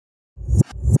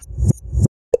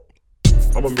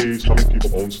I'm amazed how many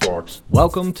people own stocks.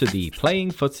 Welcome to the Playing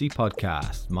Footsie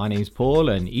podcast. My name's Paul,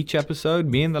 and each episode,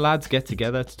 me and the lads get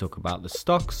together to talk about the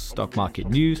stocks, stock market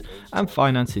news, and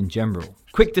finance in general.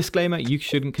 Quick disclaimer, you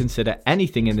shouldn't consider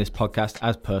anything in this podcast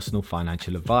as personal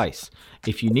financial advice.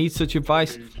 If you need such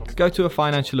advice, go to a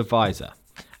financial advisor.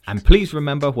 And please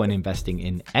remember, when investing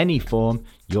in any form,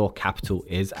 your capital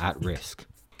is at risk.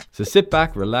 So sit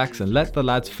back, relax, and let the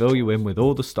lads fill you in with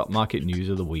all the stock market news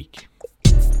of the week.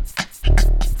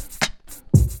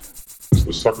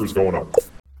 The sucker's going up.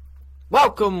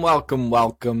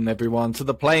 Welcome everyone to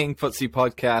the Playing Footsie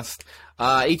podcast.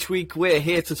 Each week we're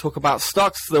here to talk about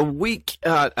stocks of the week,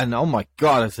 and oh my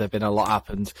god, has there been a lot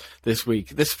happened this week.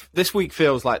 This week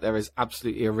feels like there is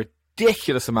absolutely a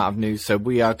ridiculous amount of news, so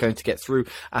we are going to get through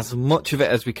as much of it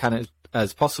as we can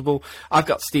as possible. I've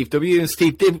got Steve W and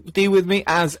Steve D with me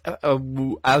as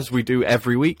we do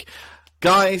every week.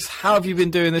 Guys, how have you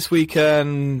been doing this week,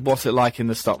 and what's it like in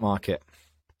the stock market?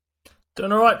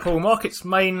 Doing all right, Paul. Market's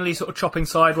mainly sort of chopping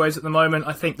sideways at the moment.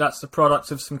 I think that's the product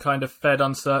of some kind of Fed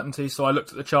uncertainty. So I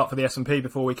looked at the chart for the S&P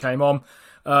before we came on.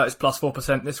 It's plus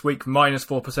 4% this week, minus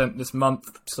 4% this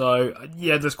month. So,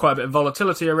 yeah, there's quite a bit of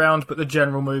volatility around, but the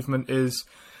general movement is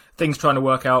things trying to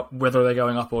work out whether they're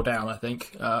going up or down, I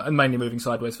think, and mainly moving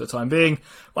sideways for the time being.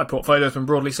 My portfolio's been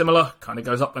broadly similar. Kind of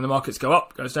goes up when the markets go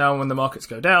up, goes down when the markets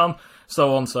go down,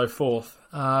 so on and so forth.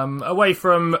 Away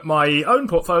from my own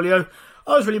portfolio,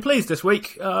 I was really pleased this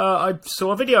week. I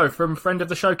saw a video from friend of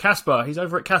the show, Casper. He's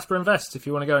over at Casper Invest, if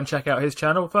you want to go and check out his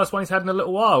channel. First one he's had in a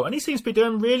little while, and he seems to be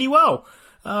doing really well.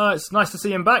 It's nice to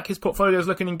see him back. His portfolio's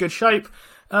looking in good shape.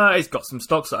 He's got some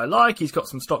stocks that I like. He's got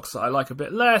some stocks that I like a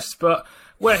bit less, but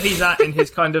where he's at in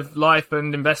his kind of life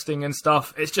and investing and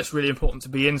stuff, it's just really important to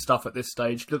be in stuff at this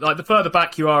stage. Like, the further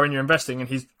back you are in your investing, and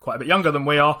he's quite a bit younger than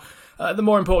we are, the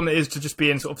more important it is to just be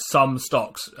in sort of some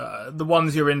stocks. The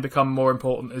ones you're in become more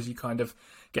important as you kind of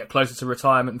get closer to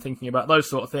retirement and thinking about those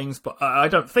sort of things. But I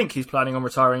don't think he's planning on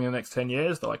retiring in the next 10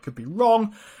 years, though I could be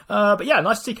wrong. But yeah,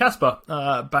 nice to see Casper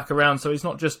back around. So he's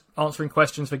not just answering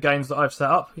questions for games that I've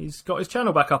set up. He's got his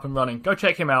channel back up and running. Go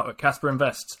check him out at Casper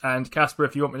Invests. And Casper,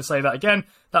 if you want me to say that again,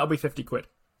 that'll be 50 quid.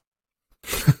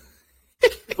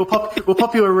 We'll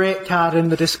pop you a rate card in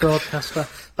the Discord, Casper.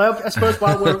 But I suppose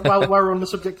while we're on the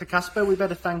subject of Casper, we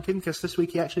better thank him, because this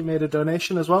week he actually made a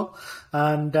donation as well,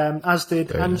 and as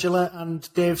did Angela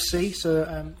and Dave C.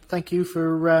 So thank you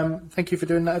for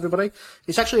doing that, everybody.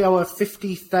 It's actually our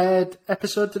 53rd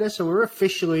episode today, so we're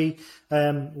officially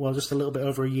just a little bit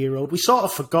over a year old. We sort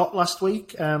of forgot last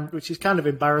week, which is kind of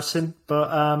embarrassing,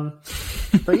 but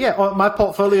yeah, my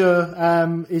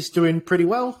portfolio is doing pretty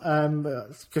well,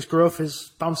 because growth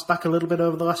has bounced back a little bit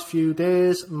over the last few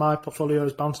days. My portfolio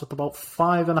has bounced up about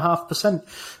 5.5%,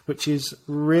 which is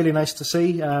really nice to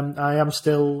see. I am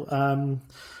still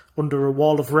under a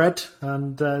wall of red,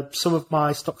 and some of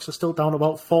my stocks are still down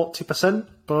about 40%,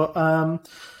 but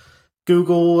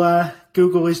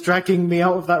Google is dragging me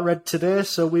out of that red today,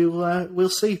 so we'll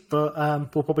see. But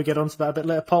we'll probably get onto that a bit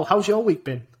later. Paul, how's your week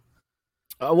been?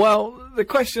 Well, the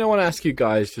question I want to ask you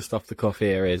guys just off the cuff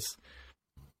here is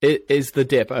the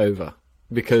dip over?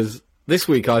 Because this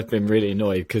week I've been really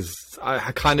annoyed, because I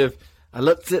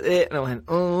looked at it and I went,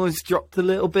 oh, it's dropped a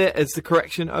little bit. Is the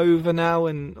correction over now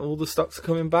and all the stocks are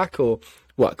coming back, or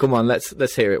what? Come on,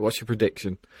 let's hear it. What's your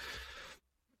prediction?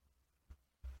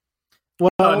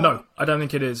 Well, no, I don't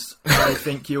think it is. I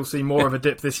think you'll see more of a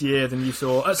dip this year than you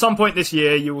saw. At some point this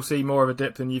year, you will see more of a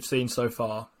dip than you've seen so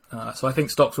far. So I think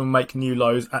stocks will make new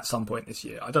lows at some point this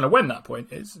year. I don't know when that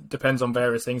point is. It depends on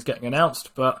various things getting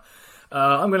announced, but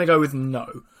I'm going to go with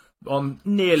no, on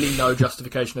nearly no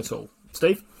justification at all.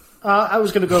 Steve? I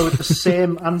was going to go with the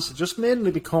same answer, just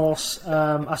mainly because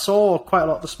I saw quite a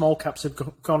lot of the small caps have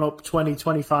gone up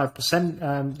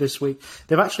 20-25% this week.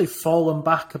 They've actually fallen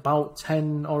back about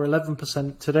 10 or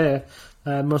 11% today,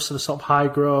 most of the sort of high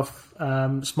growth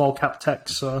small cap tech.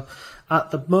 So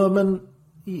at the moment,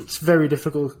 it's very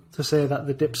difficult to say that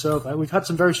the dip's over. We've had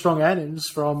some very strong earnings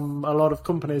from a lot of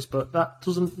companies, but that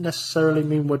doesn't necessarily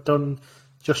mean we're done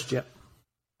just yet.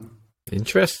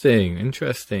 Interesting.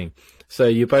 So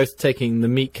you're both taking the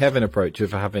Meet Kevin approach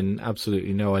of having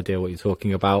absolutely no idea what you're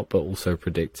talking about, but also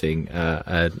predicting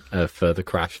a further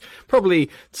crash.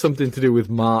 Probably something to do with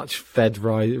March Fed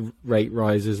rate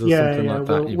rises or something like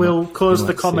that. We'll close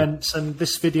the comments, and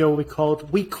this video will be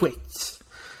called "We Quit."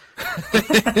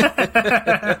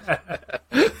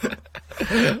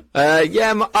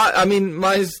 I mean,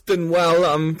 mine's done well.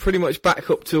 I'm pretty much back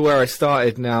up to where I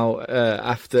started now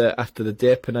after the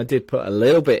dip, and I did put a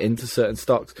little bit into certain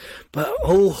stocks, but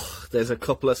there's a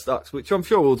couple of stocks which I'm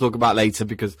sure we'll talk about later,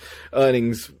 because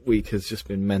earnings week has just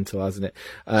been mental, hasn't it?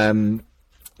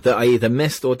 that I either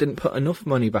missed or didn't put enough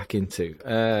money back into.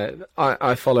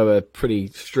 I follow a pretty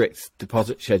strict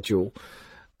deposit schedule,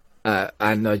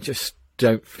 and I just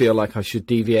don't feel like I should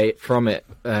deviate from it.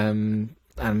 I'm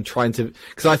trying to,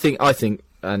 because I think,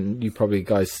 and you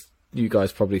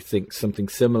guys probably think something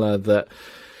similar, that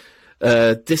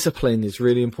discipline is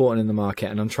really important in the market,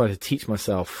 and I'm trying to teach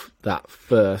myself that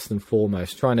first and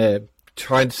foremost.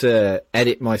 Trying to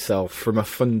edit myself from a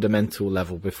fundamental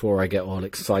level before I get all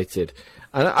excited,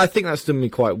 and I think that's done me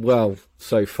quite well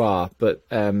so far. But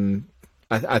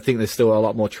I think there's still a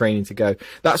lot more training to go.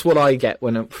 That's what I get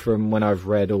from when I've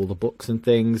read all the books and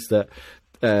things, that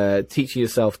teaching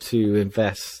yourself to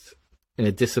invest in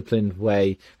a disciplined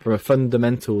way from a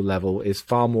fundamental level is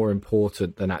far more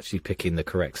important than actually picking the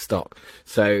correct stock.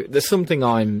 So there's something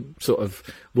I'm sort of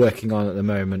working on at the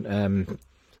moment.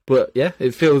 But yeah,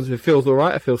 it feels all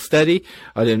right. I feel steady.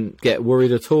 I didn't get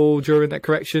worried at all during that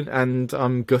correction, and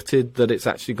I'm gutted that it's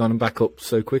actually gone back up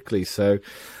so quickly. So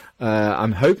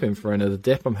I'm hoping for another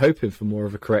dip. I'm hoping for more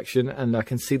of a correction, and I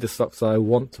can see the stocks I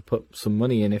want to put some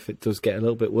money in if it does get a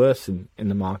little bit worse in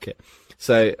the market.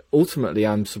 So ultimately,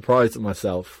 I'm surprised at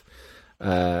myself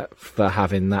for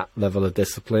having that level of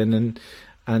discipline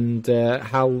and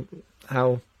how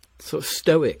sort of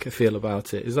stoic I feel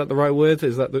about it. Is that the right word?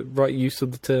 Is that the right use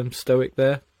of the term stoic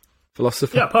there?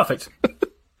 Philosopher? Yeah, perfect.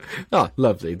 Oh,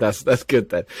 lovely. That's good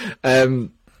then.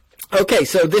 Okay,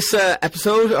 so this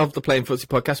episode of the Playing Footsie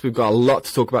podcast, we've got a lot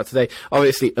to talk about today.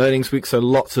 Obviously, earnings week, so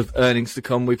lots of earnings to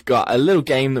come. We've got a little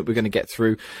game that we're going to get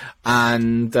through,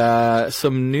 and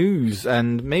some news,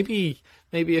 and maybe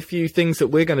a few things that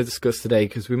we're going to discuss today,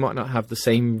 because we might not have the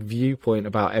same viewpoint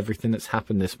about everything that's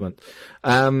happened this month.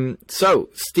 So,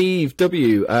 Steve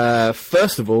W.,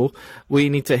 first of all, we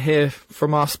need to hear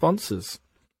from our sponsors.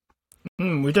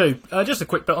 We do. Just a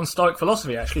quick bit on Stoic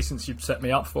philosophy, actually, since you've set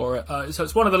me up for it. So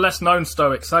it's one of the less known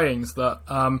Stoic sayings that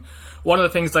one of the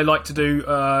things they like to do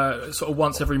sort of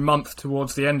once every month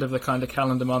towards the end of the kind of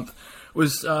calendar month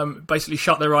was basically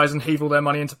shut their eyes and heave all their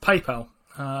money into PayPal.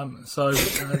 So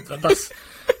that's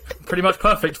pretty much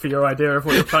perfect for your idea of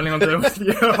what you're planning on doing with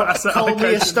your asset Call allocation.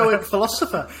 me a Stoic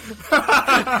philosopher.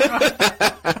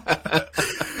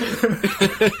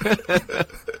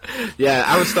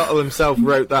 Yeah, Aristotle himself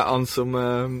wrote that on some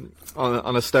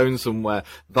on a stone somewhere.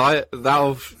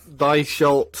 Thou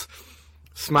shalt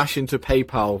smash into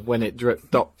PayPal when it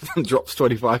drops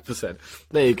 25%.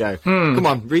 There you go. Come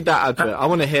on, read that advert. I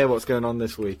want to hear what's going on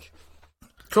this week.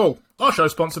 Cool. Our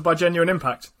show's sponsored by Genuine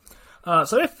Impact.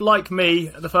 So if, like me,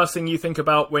 the first thing you think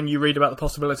about when you read about the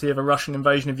possibility of a Russian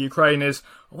invasion of Ukraine is,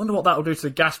 I wonder what that will do to the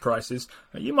gas prices,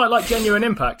 you might like Genuine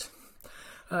Impact.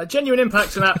 Genuine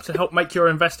Impact's an app to help make your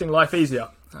investing life easier.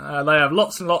 They have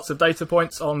lots and lots of data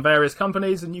points on various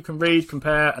companies, and you can read,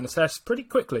 compare, and assess pretty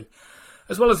quickly.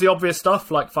 As well as the obvious stuff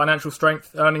like financial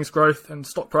strength, earnings growth, and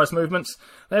stock price movements,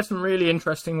 they have some really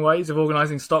interesting ways of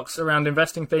organising stocks around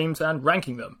investing themes and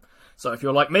ranking them. So if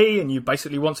you're like me and you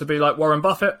basically want to be like Warren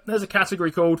Buffett, there's a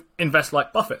category called Invest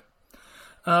Like Buffett.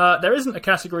 There isn't a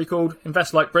category called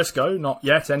Invest Like Briscoe, not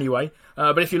yet anyway,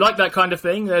 but if you like that kind of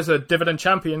thing, there's a Dividend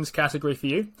Champions category for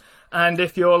you. And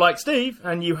if you're like Steve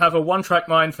and you have a one-track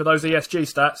mind for those ESG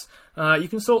stats, you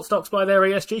can sort stocks by their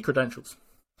ESG credentials.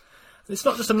 It's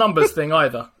not just a numbers thing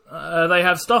either. They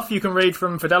have stuff you can read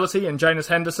from Fidelity and Janus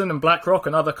Henderson and BlackRock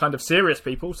and other kind of serious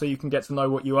people, so you can get to know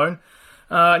what you own.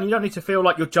 And you don't need to feel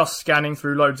like you're just scanning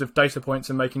through loads of data points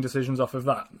and making decisions off of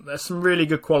that. There's some really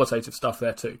good qualitative stuff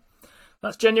there too.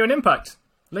 That's Genuine Impact.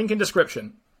 Link in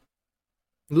description.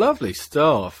 Lovely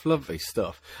stuff.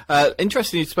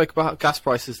 Interesting you spoke about gas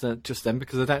prices just then,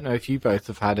 because I don't know if you both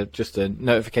have had just a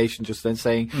notification just then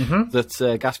saying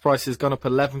that gas prices gone up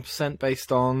 11%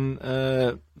 based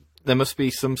on there must be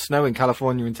some snow in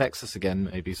California and Texas again,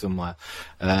 maybe somewhere.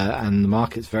 And the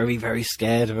market's very, very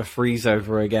scared of a freeze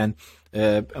over again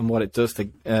and what it does to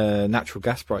natural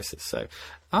gas prices. So,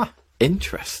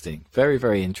 interesting. Very,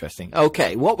 very interesting.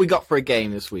 Okay, what we got for a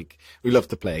game this week? We love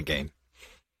to play a game.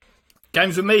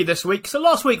 Games with me this week. So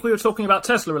last week we were talking about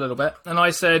Tesla a little bit, and I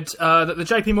said that the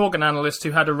JP Morgan analyst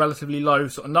who had a relatively low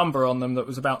sort of number on them that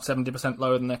was about 70%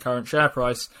 lower than their current share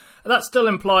price, that still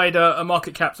implied a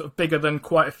market cap sort of bigger than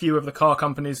quite a few of the car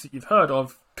companies that you've heard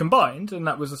of combined, and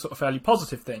that was a sort of fairly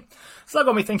positive thing. So that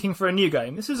got me thinking for a new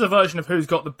game. This is a version of Who's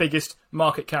Got the Biggest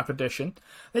Market Cap Edition.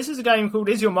 This is a game called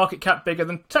Is Your Market Cap Bigger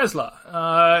Than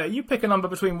Tesla? You pick a number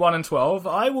between 1 and 12.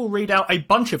 I will read out a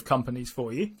bunch of companies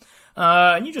for you.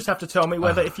 And you just have to tell me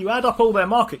whether, if you add up all their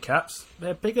market caps,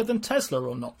 they're bigger than Tesla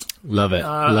or not. Love it.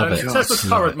 Love it. Tesla's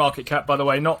current market cap, by the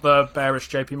way, not the bearish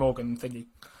JP Morgan thingy.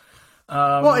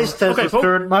 What is Tesla's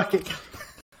current market cap?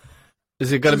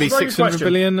 Is it going to be 600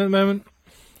 billion at the moment?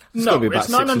 It's got to be about it's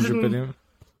 900 600 billion.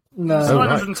 No. It's Oh,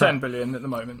 910 billion at the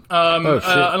moment. shit.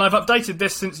 And I've updated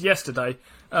this since yesterday,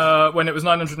 when it was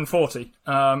 940.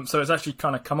 So it's actually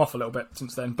kind of come off a little bit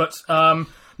since then. But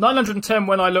 910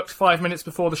 when I looked 5 minutes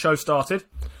before the show started.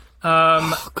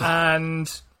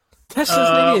 And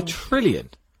Tesla's nearly a trillion.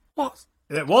 What?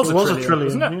 it was It was a a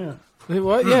trillion, trillion. wasn't it?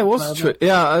 Yeah. It was a trillion.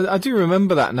 Yeah, I do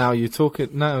remember that now. You talk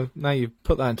it now. Now you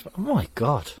put that into. Oh my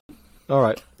god! All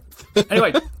right.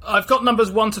 Anyway, I've got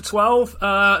numbers 1 to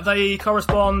 12. They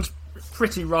correspond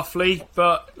pretty roughly,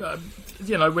 but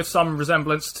with some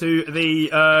resemblance to the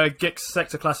GICS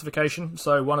sector classification.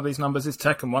 So one of these numbers is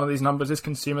tech, and one of these numbers is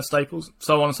consumer staples,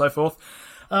 so on and so forth.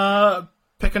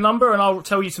 Pick a number, and I'll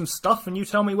tell you some stuff, and you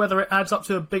tell me whether it adds up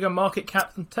to a bigger market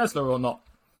cap than Tesla or not.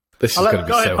 This is going to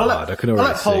be so hard. I can I'll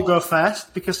already let Paul see. go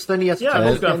first, because then he has to Yeah,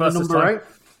 Paul's going get the first this number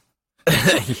time.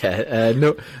 right.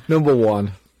 Yeah. Number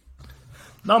one.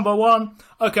 Number 1.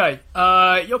 Okay,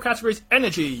 your category is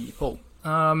energy, Paul.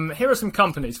 Here are some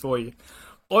companies for you.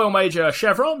 Oil major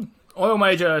Chevron, oil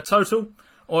major Total,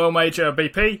 oil major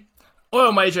BP,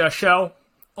 oil major Shell,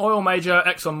 oil major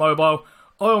ExxonMobil,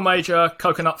 oil major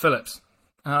Coconut Phillips.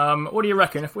 What do you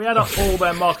reckon? If we add up all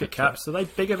their market caps, are they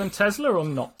bigger than Tesla or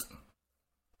not?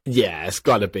 Yeah, it's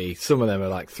got to be. Some of them are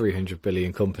like 300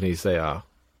 billion companies. They are,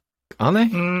 aren't they?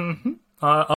 Mm-hmm.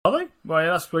 Are they? Well,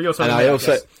 yeah, that's what you're telling And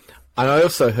me. I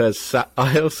also heard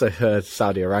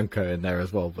Saudi Aramco in there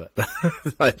as well, but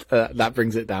that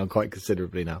brings it down quite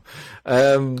considerably now.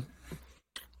 No,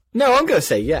 I'm going to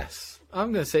say yes.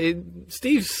 I'm going to say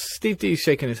Steve D's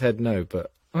shaking his head no,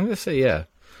 but I'm going to say yeah.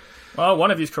 Well, one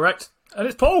of you's correct, and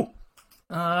it's Paul.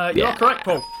 You're correct,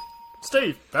 Paul.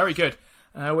 Steve, very good.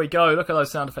 There we go. Look at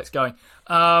those sound effects going.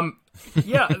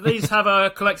 Yeah, these have a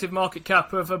collective market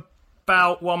cap of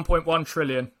about 1.1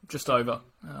 trillion, just over.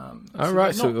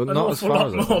 So not as far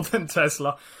as more than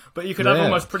Tesla, but you could have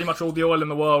almost pretty much all the oil in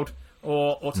the world,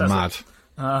 or Tesla. Mad.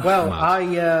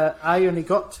 I only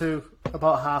got to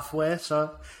about halfway,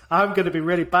 so I'm going to be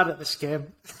really bad at this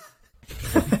game.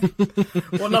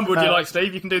 What number would you like,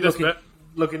 Steve? You can do this bit.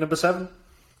 Lucky number 7.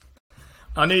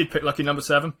 I knew you'd pick lucky number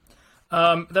 7.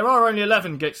 There are only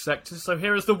 11 GICS sectors, so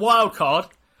here is the wild card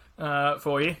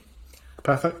for you.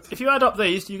 Perfect. If you add up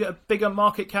these, do you get a bigger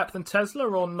market cap than Tesla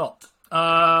or not?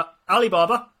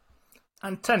 Alibaba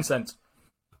and Tencent.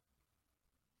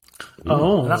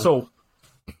 Oh, And that's all.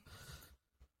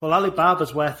 Well,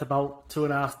 Alibaba's worth about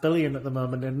 2.5 billion at the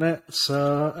moment, isn't it?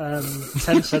 So,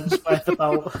 Tencent's worth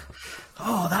about.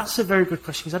 Oh, that's a very good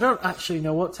question, because I don't actually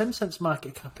know what Tencent's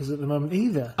market cap is at the moment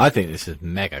either. I think this is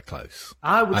mega close.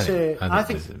 I think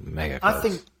this is mega close. I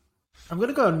think I'm going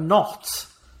to go not.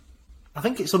 I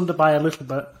think it's under by a little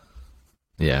bit.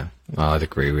 Yeah, I'd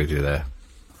agree with you there.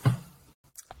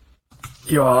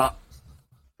 You are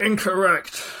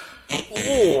incorrect.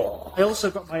 I also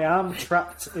got my arm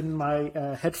trapped in my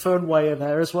headphone wire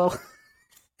there as well.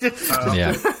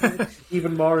 Yeah.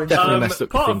 Even more. Definitely messed up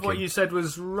Part your of what thinking. you said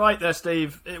was right there,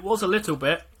 Steve. It was a little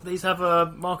bit. These have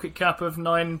a market cap of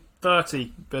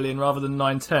 930 billion rather than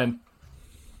 910.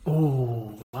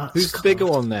 Oh, that's Who's the bigger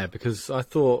one there? Because I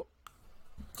thought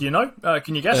Do you know?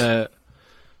 Can you guess?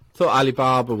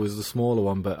 Alibaba was the smaller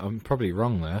one, but I'm probably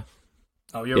wrong there.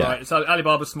 Oh, you're yeah. right. It's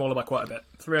Alibaba's smaller by quite a bit.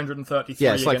 333.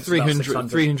 Yeah, it's like against about 600.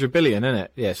 300 billion, isn't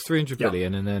it? Yeah, it's 300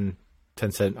 billion, and then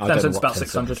Tencent. I don't know Tencent's what about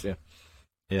Tencent 600. is,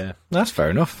 yeah, that's fair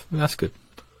enough. That's good.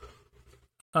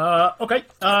 Okay.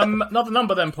 Another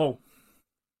number then, Paul.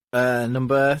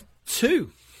 Number 2.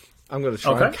 I'm going to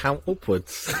try and count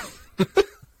upwards.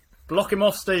 Block him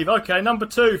off, Steve. Okay, number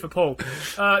 2 for Paul.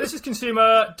 This is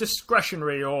consumer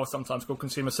discretionary, or sometimes called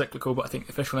consumer cyclical, but I think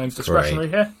the official name is discretionary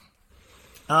here.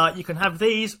 You can have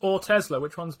these or Tesla.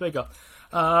 Which one's bigger?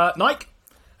 Nike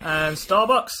and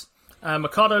Starbucks and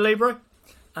Mercado Libre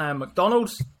and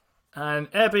McDonald's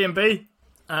and Airbnb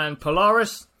and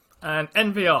Polaris and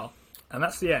NVR. And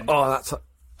that's the end. Oh,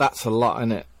 that's a lot,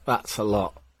 isn't it? That's a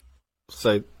lot.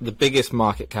 So the biggest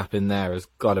market cap in there has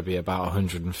got to be about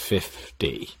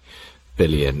 150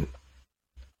 billion.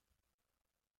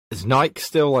 Is Nike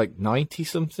still like 90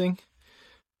 something?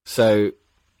 So,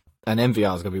 and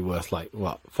NVR is going to be worth like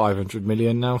what, 500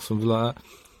 million now, something like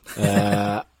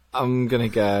that. I'm gonna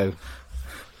go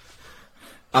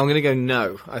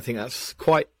no. I think that's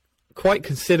quite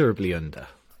considerably under.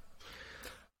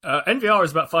 NVR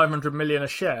is about 500 million a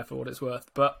share for what it's worth,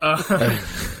 but but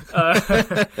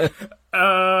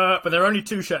there are only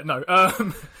 2 shares. No,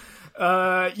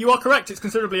 you are correct. It's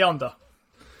considerably under.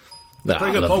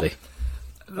 Very good, lovely. Paul.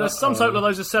 The sum total of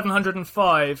those is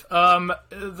 705.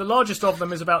 The largest of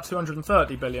them is about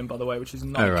 230 billion, by the way, which is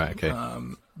Nike. Oh, right, okay.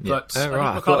 But Yeah. I Oh, right.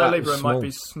 I think thought Mercado that was Libre might small.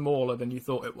 be smaller than you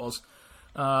thought it was.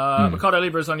 Mercado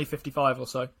Libre is only 55 or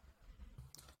so.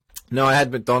 No, I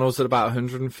had McDonald's at about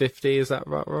 150. Is that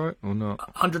right or not?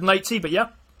 180, but yeah,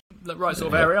 the right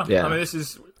sort of area. Yeah. I mean, we're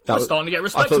starting to get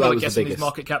respectable at guessing these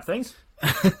market cap things.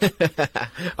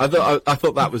 I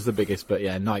thought that was the biggest, but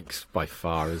yeah, Nike's by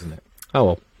far, isn't it? Oh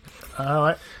well. All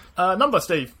right. Number,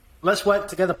 Steve. Let's work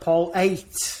together, Paul.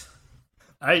 8.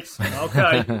 8.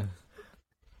 Okay.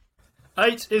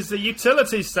 8 is the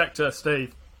utilities sector,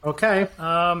 Steve. Okay.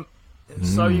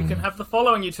 So you can have the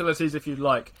following utilities if you'd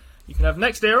like. You can have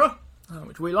NextEra,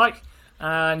 which we like,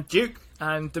 and Duke,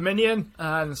 and Dominion,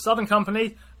 and Southern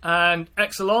Company, and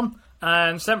Exelon,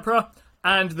 and Sempra,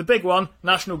 and the big one,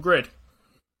 National Grid.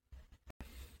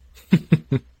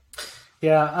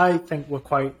 Yeah, I think we're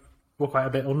quite a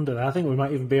bit under there. I think we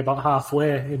might even be about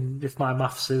halfway, if my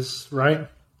maths is right.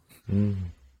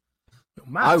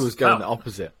 I was going the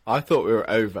opposite. I thought we were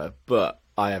over, but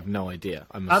I have no idea.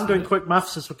 I'm doing quick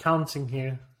maths as we're counting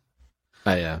here.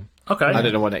 Oh, yeah. Okay. I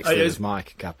don't know what NextEra's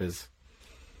market cap is.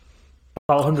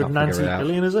 About 190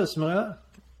 billion, is it? Something like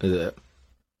that? Is it?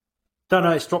 Don't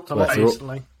know, it's dropped a lot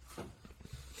recently.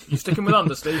 You sticking with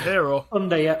under, Steve, here, or?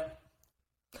 Under, yeah.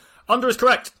 Under is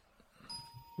correct.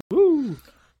 Woo!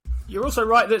 You're also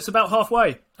right that it's about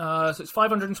halfway. So it's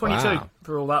 522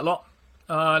 for all that lot.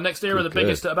 NextEra, the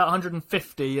biggest, at about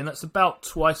 150, and that's about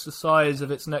twice the size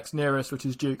of its next nearest, which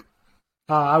is Duke.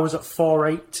 I was at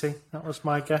 480. That was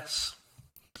my guess.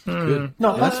 Good.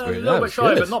 Not bad. A little bit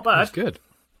shy, but not bad. That was good.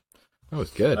 That was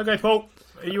good. Okay, Paul,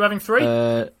 are you having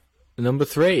 3? Number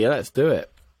 3, yeah, let's do it.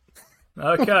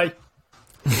 Okay.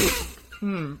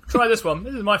 Try this one.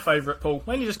 This is my favourite, Paul.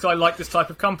 Mainly just because I like this type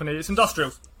of company. It's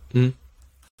industrials.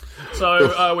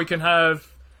 So we can have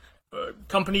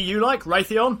company you like,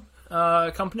 Raytheon.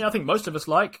 Company I think most of us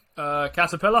like,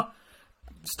 Caterpillar.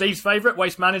 Steve's favourite,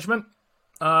 Waste Management.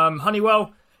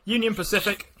 Honeywell, Union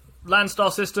Pacific,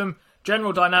 Landstar System,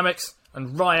 General Dynamics, and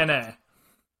Ryanair.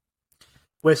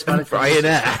 Waste Management.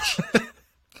 Ryanair.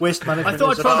 Waste Management. I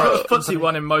thought I'd try and put a FTSE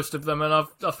one in most of them, and I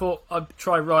thought I'd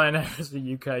try Ryanair as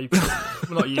the UK,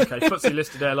 well, not UK, FTSE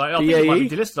listed airline. I think it might be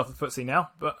delisted off the FTSE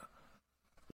now, but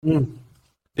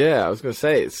yeah, I was going to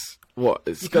say it's what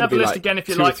it's you can going have to the be list like again if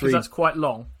you 2 or like, 3. because that's quite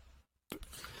long.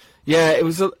 Yeah, it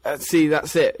was. See,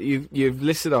 that's it. You've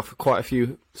listed off quite a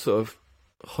few sort of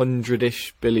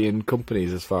 100-ish billion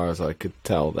companies, as far as I could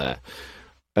tell there.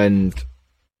 And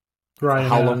Ryanair.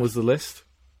 How long was the list?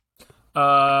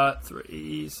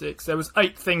 3, 6. There was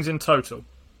 8 things in total.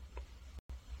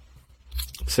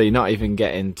 So you're not even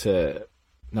getting to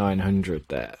 900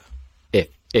 there,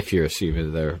 if you're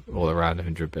assuming they're all around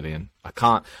 100 billion. I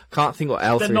can't think what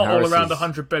L3 They're not Harris all around is.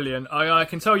 100 billion. I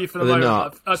can tell you for the They're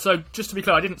moment. So just to be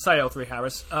clear, I didn't say L3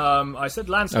 Harris. I said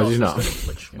Landstar did you not? System,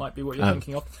 which might be what you're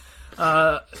thinking of.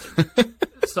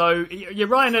 So your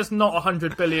Ryanair's not a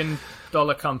 $100 billion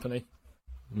company.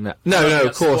 No, I don't think of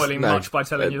that's course. spoiling No. much by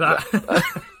telling you that.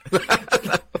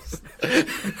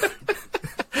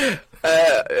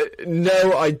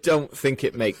 No, I don't think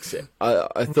it makes it.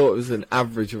 I thought it was an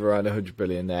average of around 100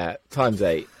 billion there. Times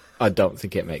 8, I don't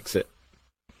think it makes it.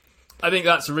 I think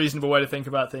that's a reasonable way to think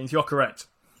about things. You're correct.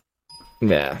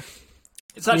 Yeah.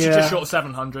 It's actually just short of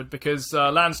 700 because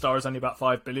Landstar is only about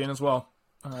 5 billion as well.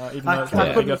 Even though it's I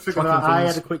couldn't bigger figure trucking out. I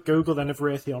things. had a quick Google then of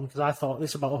Raytheon because I thought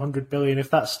it's about 100 billion. If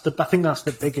that's I think that's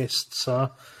the biggest. So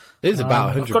It is about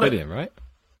I've 100 got billion, right?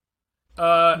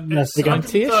 It's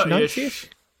 130-ish.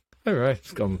 Oh, right.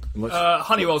 It's gone much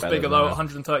Honeywell's better bigger than though, that.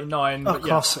 139. of but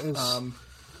course yeah. it is.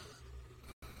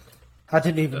 I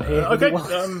didn't even hear. who Okay, it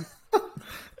was.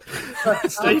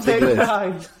 Steve, Take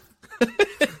Yes.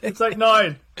 9. take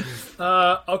 9.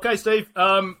 Okay, Steve,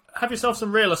 have yourself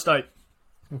some real estate.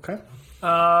 Okay.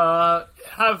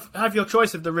 Have your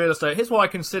choice of the real estate. Here's what I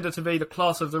consider to be the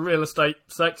class of the real estate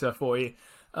sector for you.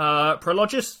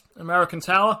 Prologis, American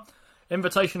Tower,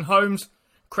 Invitation Homes,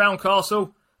 Crown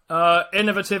Castle,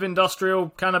 Innovative Industrial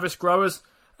Cannabis Growers,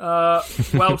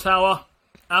 Well Tower,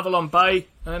 Avalon Bay,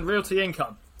 and Realty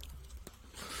Income.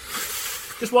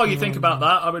 Just while you think about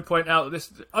that, I would point out that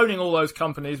owning all those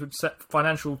companies would set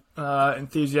financial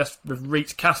enthusiast with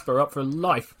REIT Casper up for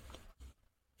life.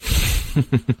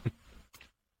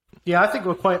 Yeah, I think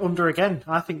we're quite under again.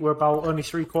 I think we're about only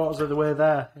 3/4 of the way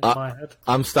there in my head.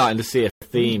 I'm starting to see a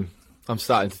theme. I'm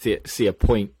starting to see a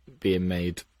point being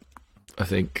made, I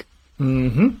think.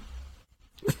 Yeah,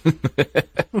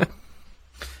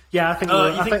 I think.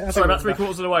 We're, I think Sorry, we're about 3/4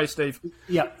 of the way, Steve.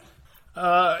 Yeah.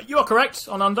 You are correct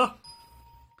on under.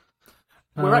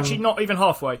 We're actually not even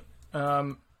halfway.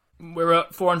 We're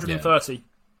at 430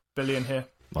 billion here.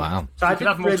 Wow. So I You could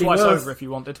have didn't them all really twice know. over if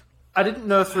you wanted. I didn't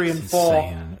know 3 and 4,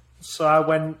 Insane. so I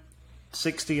went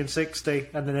 60 and 60,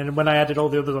 and then when I added all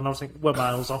the others on, I was thinking, we're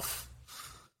miles off.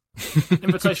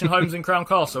 Invitation Homes in Crown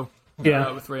Castle.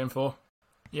 Yeah. With 3 and 4.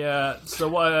 Yeah, so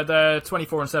what they're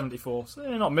 24 and 74. So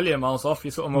they're not a million miles off.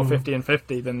 You're sort of more 50 and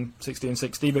 50 than 60 and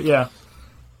 60, but yeah.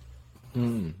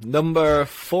 Number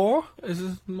 4? Is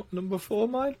this number 4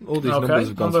 mine? All these Okay, numbers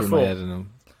have gone number through my 4. head. And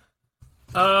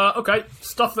Okay,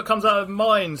 stuff that comes out of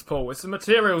mines, Paul. It's the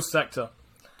materials sector.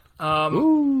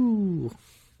 Ooh.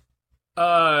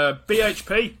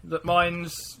 BHP that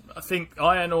mines, I think,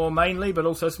 iron ore mainly, but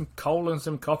also some coal and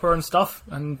some copper and stuff,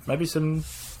 and maybe some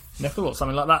nickel or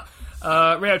something like that.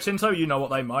 Rio Tinto, you know what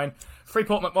they mine.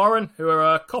 Freeport McMoran, who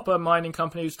are a copper mining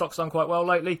company whose stock's done quite well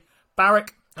lately.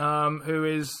 Barrick, who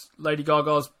is Lady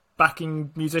Gaga's backing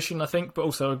musician, I think, but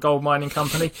also a gold mining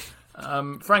company.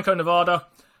 Franco-Nevada,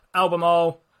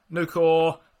 Albemarle,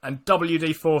 Nucor, and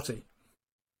WD-40.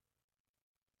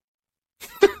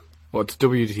 What's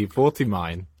WD-40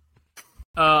 mine?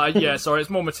 Yeah, sorry, it's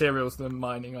more materials than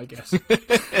mining, I guess.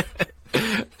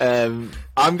 I'm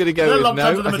going to go They're with lumped no.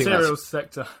 under the I think materials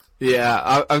sector.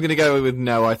 Yeah, I'm going to go with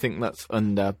no. I think that's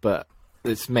under, but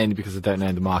it's mainly because I don't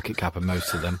know the market cap of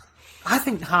most of them. I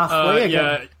think halfway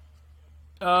again.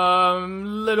 Yeah,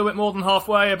 little bit more than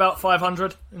halfway, about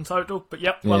 500 in total. But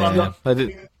yep, well under. I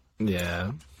did.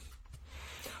 Yeah.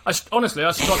 Honestly,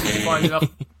 I struggled to find enough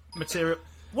material.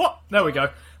 What? There we go.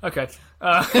 Okay.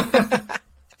 I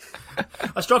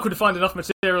struggled to find enough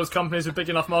materials companies with big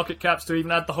enough market caps to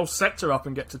even add the whole sector up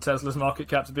and get to Tesla's market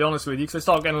cap, to be honest with you, because they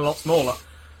start getting a lot smaller.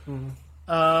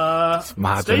 It's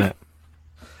mad, Steve? isn't it?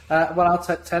 Well, I'll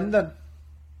take 10 then.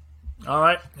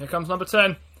 Alright, here comes number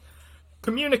 10.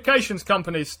 Communications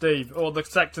companies, Steve, or the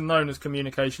sector known as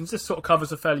communications. This sort of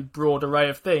covers a fairly broad array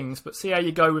of things, but see how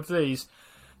you go with these.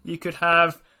 You could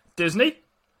have Disney,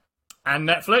 and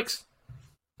Netflix,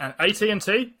 and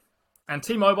AT&T, and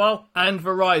T-Mobile, and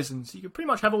Verizon. So you could pretty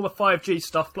much have all the 5G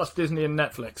stuff plus Disney and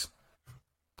Netflix.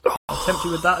 Tempt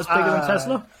you with that as bigger than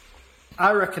Tesla?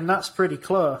 I reckon that's pretty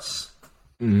close.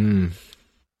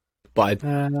 But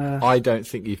I don't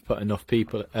think you've put enough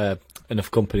people,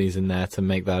 enough companies in there to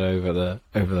make that over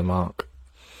the mark.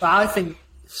 But I think,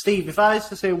 Steve, if I was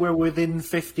to say we're within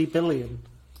 50 billion,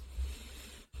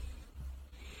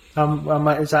 am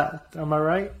I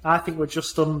right? I think we're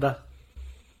just under.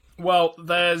 Well,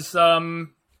 there's... I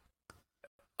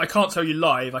can't tell you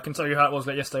live. I can tell you how it was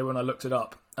yesterday when I looked it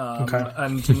up. Okay.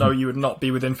 And no, you would not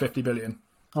be within 50 billion.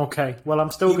 Okay, well,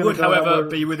 I'm still You going would, to go... however,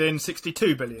 be within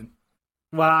 62 billion.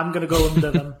 Well, I'm going to go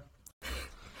under them.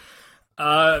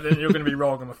 Then you're going to be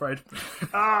wrong, I'm afraid.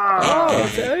 Oh,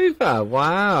 it's over!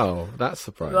 Wow, that's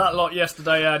surprising. That lot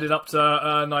yesterday added up to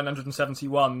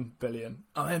 971 billion.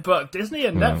 I mean, but Disney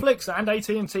and Netflix and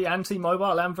AT&T and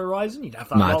T-Mobile and Verizon, you'd have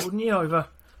that Mad. lot, wouldn't you,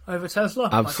 over Tesla?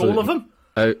 Absolutely. Like all of them?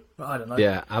 Oh, I don't know.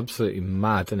 yeah, absolutely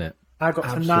mad, isn't it? I got to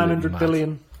Absolutely 900 mad.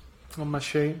 billion on my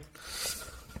sheet.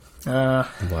 Wow.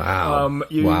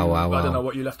 Wow. I don't know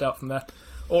what you left out from there.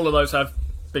 All of those have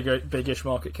big-ish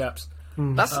market caps.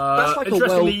 That's like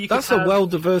interestingly, you could a have- well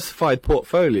diversified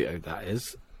portfolio. That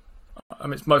is. I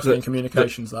mean, it's mostly in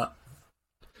communications, that.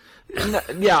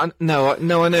 I know.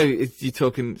 You're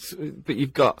talking, but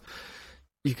you've got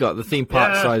the theme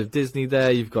park side of Disney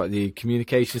there. You've got the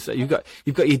communications. You've got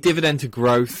your dividend to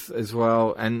growth as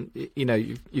well, and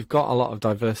you've got a lot of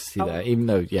diversity there. Even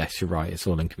though, yes, you're right, it's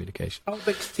all in communication. How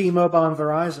big's T-Mobile and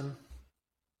Verizon?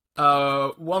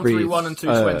 131 and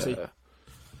 220.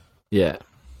 Yeah.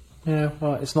 Yeah,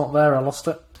 well, it's not there. I lost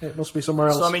it. It must be somewhere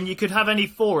else. So, I mean, you could have any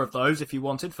 4 of those if you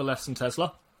wanted for less than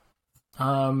Tesla.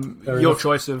 Your enough.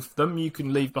 choice of them. You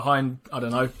can leave behind, I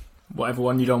don't know, whatever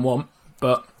one you don't want.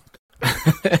 But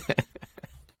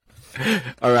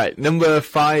All right, number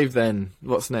 5 then.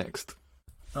 What's next?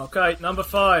 okay, number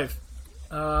 5,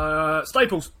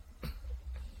 Staples.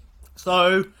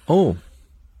 So,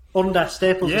 Under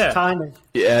Staples Yeah. is tiny.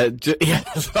 Yeah,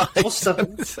 that's right. Plus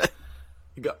 7.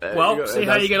 well, see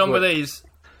how you get on with these.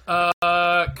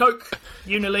 Coke,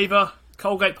 Unilever,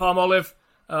 Colgate-Palmolive,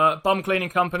 Bum Cleaning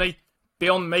Company,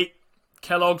 Beyond Meat,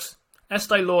 Kellogg's,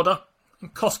 Estee Lauder,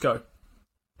 and Costco.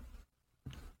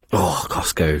 Oh,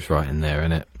 Costco's right in there,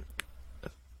 isn't it?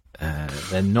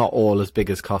 They're not all as big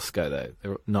as Costco, though.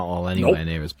 They're not all anywhere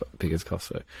near as big as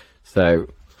Costco. So,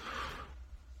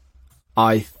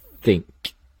 I think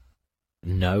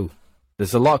no.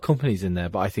 There's a lot of companies in there,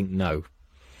 but I think no.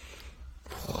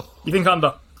 You think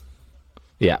under?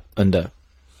 Yeah, under.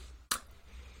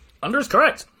 Under is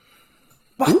correct.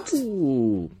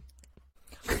 Ooh.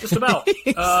 Just about.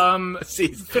 50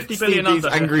 billion Stevie's under.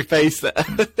 angry face there.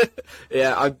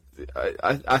 Yeah,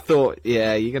 I thought,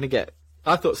 you're going to get...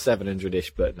 I thought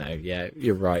 700-ish, but no, yeah,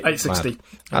 you're right. 860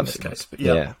 Wow. in this case. But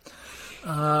yeah.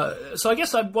 So I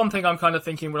guess one thing I'm kind of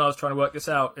thinking when I was trying to work this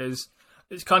out is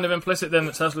it's kind of implicit then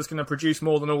that Tesla's going to produce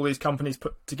more than all these companies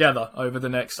put together over the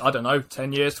next, I don't know,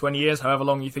 10 years, 20 years, however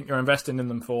long you think you're investing in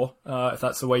them for, if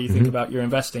that's the way you think about your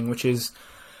investing, which is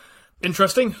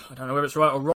interesting. I don't know whether it's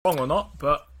right or wrong or not,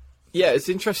 but... Yeah, it's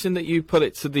interesting that you put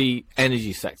it to the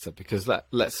energy sector because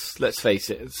let's face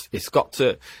it, it's got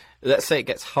to... Let's say it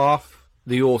gets half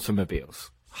the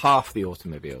automobiles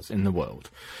in the world.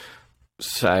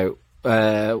 So...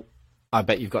 I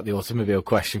bet you've got the automobile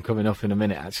question coming up in a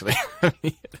minute, actually.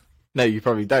 No, you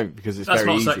probably don't, because it's that's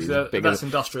very not easy. Sector, that's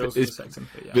industrial sector.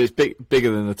 But it's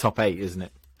bigger than the top 8, isn't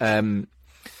it?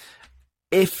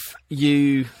 If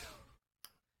you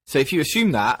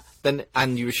assume that, then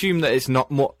and you assume that it's not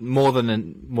more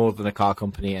than a car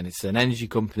company and it's an energy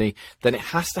company, then it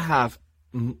has to have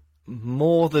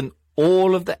more than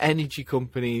all of the energy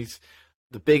companies,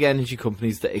 the big energy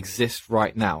companies that exist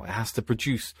right now. It has to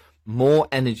produce more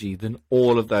energy than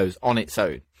all of those on its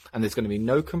own, and there's going to be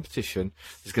no competition.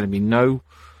 There's going to be no.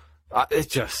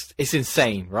 It's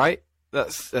insane, right?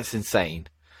 That's insane.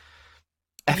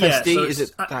 FSD, so is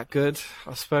it that good?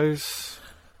 I suppose.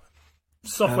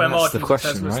 Software that's the margins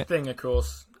question, Tesla's right? thing, of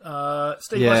course.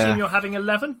 Steve, Yeah. I assume you're having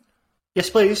 11.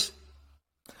 Yes, please.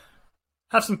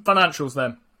 Have some financials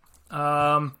then.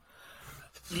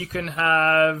 You can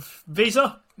have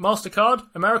Visa, MasterCard,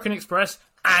 American Express,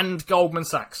 and Goldman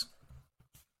Sachs.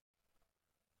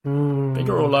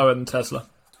 Bigger or lower than Tesla?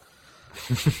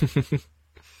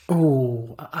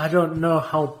 Oh, I don't know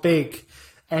how big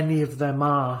any of them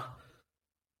are.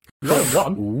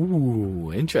 One.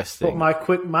 Ooh, interesting. But my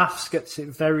quick maths gets it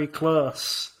very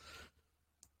close.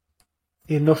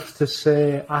 Enough to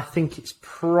say, I think it's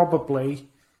probably...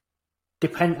 I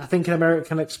think an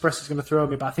American Express is going to throw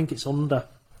me, but I think it's under.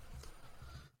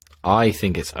 I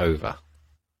think it's over.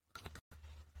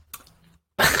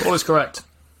 All is correct.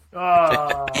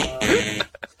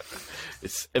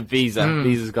 It's a Visa.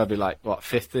 Visa's got to be like what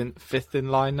fifth in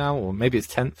line now, or maybe it's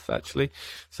 10th actually.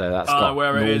 So that's got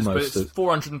Where it is, but almost it's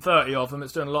 430 of them.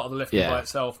 It's doing a lot of the lifting Yeah. by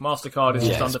itself. MasterCard is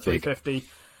just Yeah, under it's big. 350.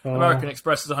 American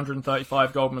Express is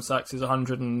 135. Goldman Sachs is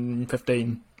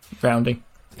 115, rounding.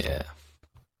 Yeah.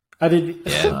 I did.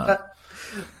 Yeah.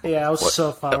 Yeah, I was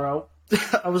so far out.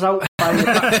 I was out.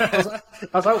 I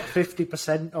was out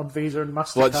 50% on Visa and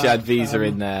Mastercard. Once you had Visa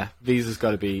in there, Visa's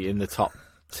got to be in the top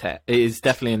 10. It is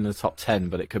definitely in the top 10,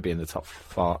 but it could be in the top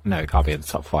 5. No, it can't be in the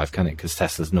top 5, can it? Because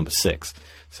Tesla's number 6.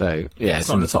 So yeah, it's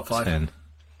not in in the the top top 5. 10.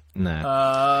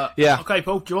 No. Yeah. Okay,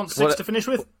 Paul. Do you want 6 to finish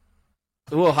with?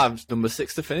 We'll have number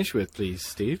 6 to finish with, please,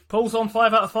 Steve. Paul's on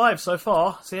 5 out of 5 so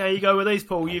far. See how you go with these,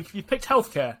 Paul. You've picked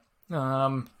healthcare.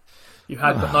 You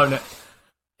had but known it.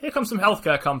 Here come some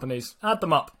healthcare companies. Add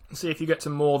them up and see if you get to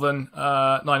more than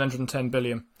 910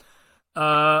 billion.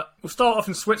 We'll start off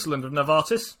in Switzerland with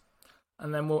Novartis,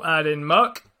 and then we'll add in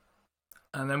Merck,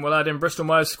 and then we'll add in Bristol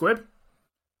Myers Squibb,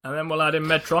 and then we'll add in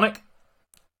Medtronic,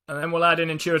 and then we'll add in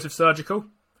Intuitive Surgical,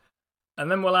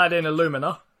 and then we'll add in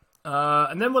Illumina,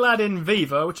 and then we'll add in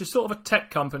Viva, which is sort of a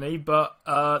tech company, but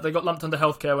they got lumped under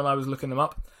healthcare when I was looking them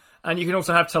up. And you can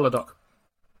also have Teladoc.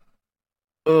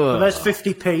 Well, there's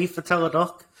 50p for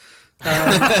Teladoc.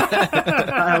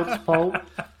 That helps, Paul.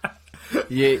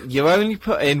 You only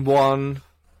put in one,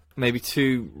 maybe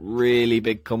 2 really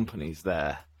big companies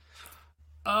there.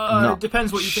 It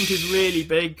depends what you think is really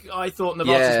big. I thought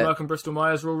Novartis, Merck, and Bristol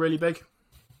Myers were all really big.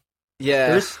 Yeah,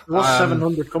 There was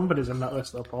 700 companies in that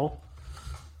list, though, Paul.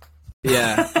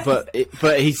 yeah, but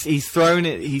he's thrown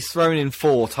in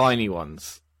 4 tiny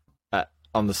ones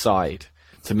on the side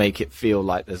to make it feel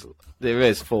like there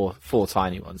is four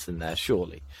tiny ones in there,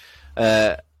 surely.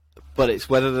 But it's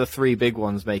whether the 3 big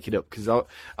ones make it up, because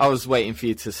I was waiting for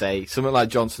you to say something like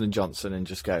Johnson & Johnson and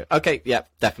just go, okay, yeah,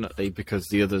 definitely, because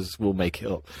the others will make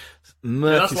it up.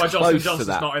 Merck That's is why close Johnson to Johnson's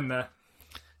that. not in there.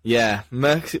 Yeah,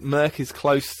 Merck is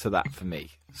close to that for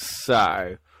me.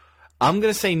 So I'm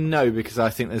going to say no, because I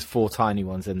think there's 4 tiny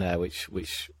ones in there which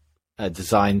are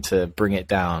designed to bring it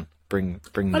down. Bring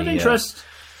Out of interest,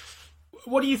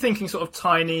 what are you thinking sort of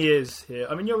tiny is here?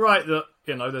 I mean, you're right that,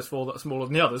 there's 4 that are smaller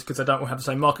than the others because they don't all have the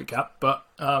same market cap, but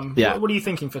what are you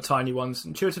thinking for tiny ones?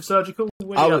 Intuitive Surgical?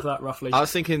 Where do you have that roughly? I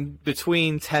was thinking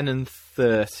between 10 and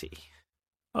 30.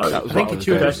 I think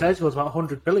Intuitive Surgical was about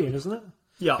 100 billion, isn't it?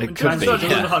 Yeah, It Intuitive could be, Surgical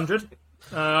yeah. is 100.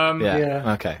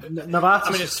 Yeah. Okay. Novartis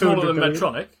I mean, it's is smaller 200 than billion.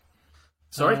 Medtronic.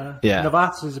 Sorry? Yeah.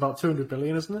 Novartis is about 200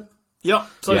 billion, isn't it? Yeah,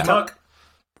 so Yeah. is Merck.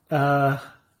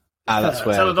 That's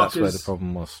where Teladoc the is-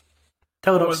 problem was.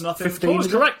 Teladoc's Was nothing. 15. Paul was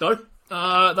is it? correct, though.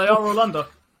 They are all under.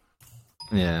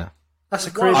 Yeah. That's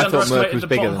a Well, crazy. I thought Merck underestimated was the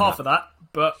bigger bottom than half of that,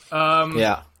 but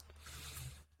Yeah.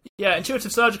 Yeah,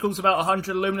 Intuitive Surgical's about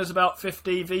 100, Illumina's about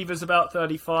 50, Viva's about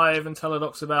 35, and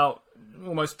Teledoc's about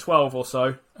almost 12 or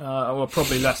so. Well,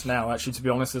 probably less now, actually, to be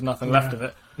honest. There's nothing left of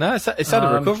it. No, it's had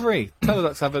a recovery.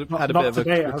 Teledoc's had a bit of a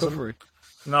recovery.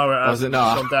 No, it hasn't. It's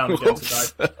gone down again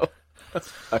today.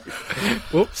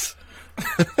 Whoops.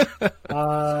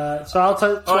 So I'll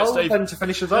take 12 then to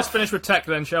finish us Let's off. finish with tech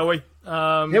then, shall we?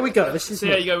 Here we go. This is See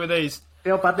how you go with these.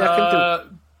 how badly I can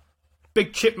do.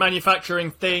 Big chip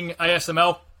manufacturing thing,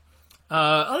 ASML.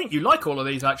 I think you like all of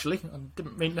these, actually. I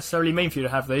didn't necessarily mean for you to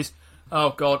have these.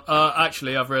 Oh, God.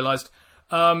 Actually, I've realised.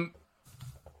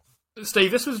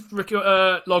 Steve, this was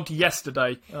logged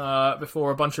yesterday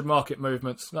before a bunch of market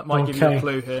movements. That might give you a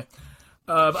clue here.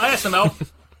 But ASML,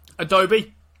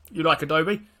 Adobe, you like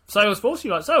Adobe. Salesforce,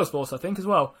 you like Salesforce, I think, as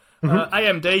well.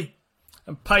 AMD,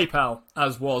 and PayPal,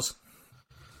 as was.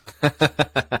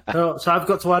 So I've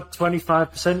got to add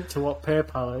 25% to what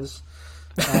PayPal is.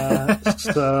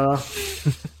 So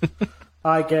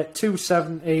I get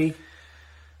 270,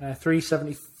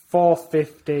 370,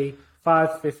 450,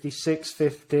 550,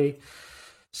 650,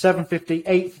 750,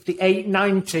 850,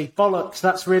 890. Bollocks,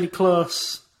 that's really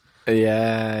close.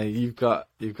 Yeah, you've got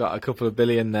a couple of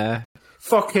billion there.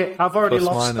 Fuck it, I've already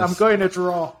Plus, lost. minus. I'm going to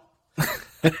draw.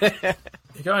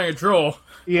 You're going a draw.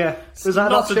 Yeah. Was that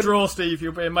Not option? a draw, Steve.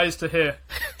 You'll be amazed to hear.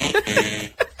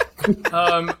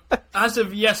 As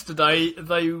of yesterday,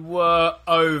 they were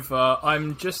over.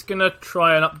 I'm just going to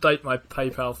try and update my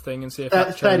PayPal thing and see if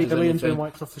that 30 changes billion's been anything.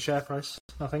 wiped off the share price,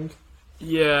 I think.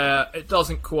 Yeah, it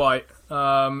doesn't quite,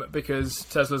 because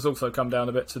Tesla's also come down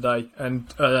a bit today, and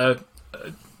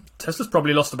Tesla's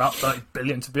probably lost about 30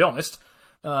 billion, to be honest,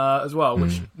 as well,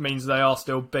 which means they are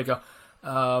still bigger.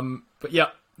 But yeah,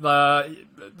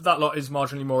 that lot is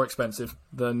marginally more expensive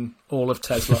than all of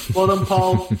Tesla. Well done,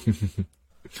 Paul.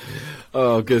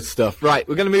 Oh, good stuff. Right,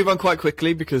 we're going to move on quite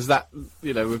quickly because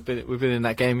we've been in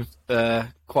that game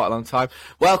quite a long time.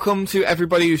 Welcome to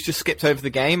everybody who's just skipped over the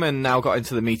game and now got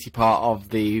into the meaty part of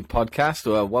the podcast.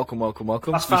 Well, welcome. Last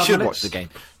You 5 should minutes. watch the game.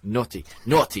 Naughty.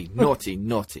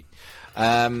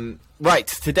 Right,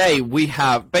 today we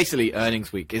have basically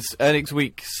earnings week. It's earnings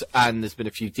weeks and there's been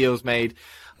a few deals made.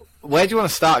 Where do you want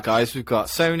to start, guys? We've got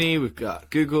Sony, we've got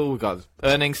Google, we've got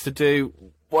earnings to do.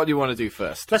 What do you want to do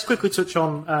first? Let's quickly touch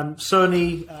on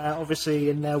Sony, obviously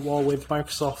in their war with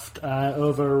Microsoft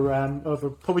over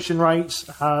publishing rights,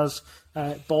 has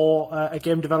bought a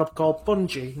game developer called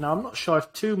Bungie. Now, I'm not sure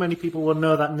if too many people will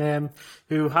know that name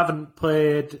who haven't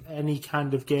played any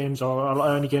kind of games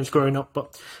or any games growing up,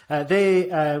 but they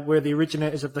were the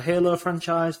originators of the Halo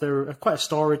franchise. They're quite a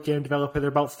storied game developer. They're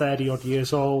about 30-odd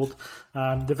years old.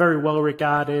 They're very well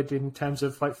regarded in terms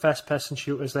of like first-person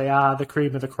shooters. They are the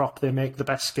cream of the crop. They make the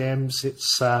best games.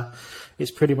 It's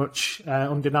pretty much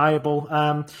undeniable.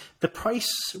 The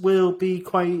price will be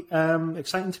quite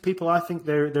exciting to people. I think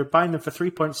they're buying them for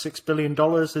 $3.6 billion.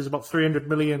 There's about 300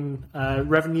 million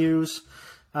revenues.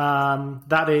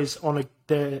 That is on a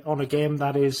game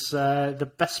that is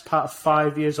the best part of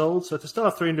 5 years old. So to still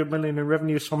have 300 million in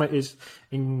revenues from it is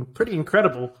pretty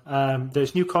incredible.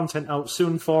 There's new content out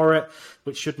soon for it,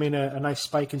 which should mean a nice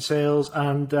spike in sales.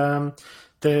 And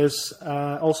there's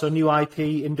also new IP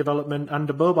in development and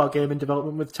a mobile game in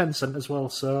development with Tencent as well.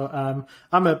 So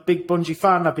I'm a big Bungie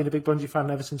fan. I've been a big Bungie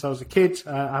fan ever since I was a kid.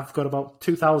 I've got about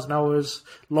 2,000 hours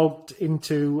logged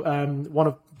into one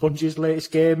of Bungie's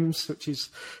latest games, which has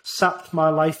sapped my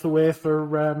life away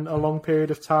for a long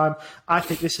period of time. I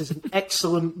think this is an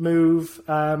excellent move.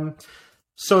 Sony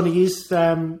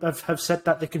have said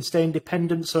that they can stay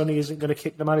independent. Sony isn't going to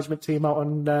kick the management team out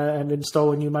and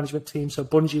install a new management team. So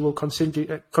Bungie will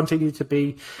continue to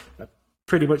be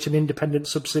pretty much an independent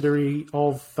subsidiary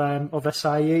of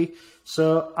SIE.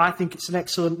 So I think it's an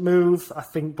excellent move. I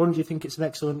think Bungie think it's an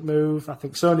excellent move. I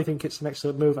think Sony think it's an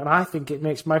excellent move. And I think it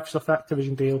makes Microsoft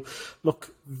Activision deal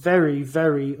look very,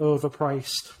 very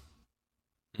overpriced.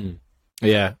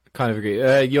 Yeah, kind of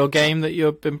agree. Your game that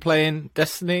you've been playing,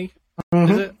 Destiny,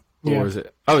 is it? Yeah. Or is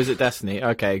it? Oh, is it Destiny?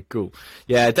 Okay, cool.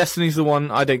 Yeah, Destiny's the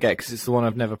one I don't get because it's the one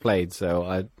I've never played,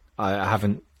 so I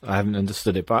haven't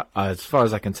understood it. But as far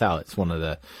as I can tell, it's one of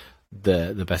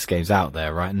the best games out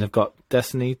there, right? And they've got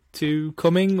Destiny 2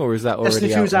 coming, or is that already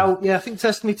Destiny 2's out? Yeah, I think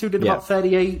Destiny 2 did Yeah. about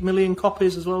 38 million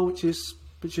copies as well, which is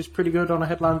pretty good on a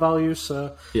headline value.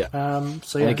 So Yeah.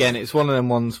 So yeah. And again, it's one of them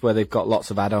ones where they've got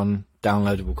lots of add-on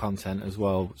downloadable content as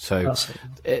well. So, That's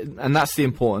and that's the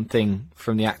important thing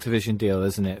from the Activision deal,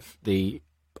 isn't it? The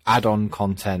add-on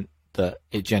content that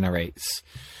it generates.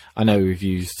 I know we've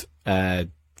used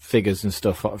figures and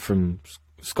stuff from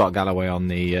Scott Galloway on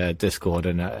the Discord,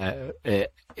 and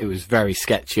it was very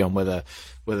sketchy on whether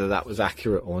that was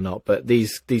accurate or not. But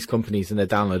these companies and their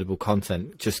downloadable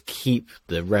content just keep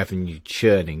the revenue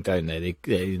churning, don't they?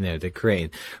 They're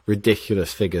creating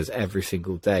ridiculous figures every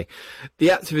single day. The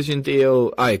Activision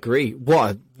deal, I agree.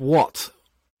 What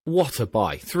a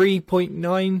buy!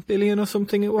 3.9 billion or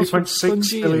something it was.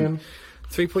 3.6 billion.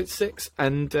 3.6,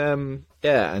 and and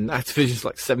Activision's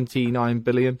like 79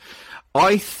 billion.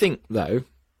 I think though,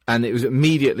 and it was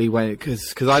immediately when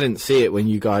because I didn't see it when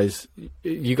you guys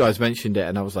mentioned it,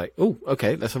 and I was like, oh,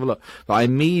 okay, let's have a look. But I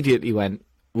immediately went,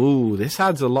 ooh, this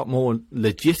adds a lot more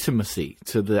legitimacy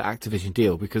to the Activision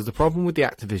deal, because the problem with the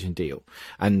Activision deal,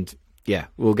 and yeah,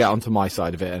 we'll get onto my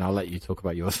side of it, and I'll let you talk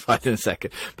about your side in a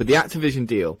second. But the Activision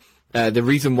deal, the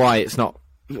reason why it's not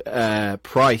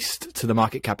priced to the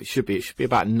market cap it should be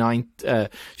about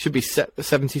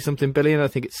 70 something billion. I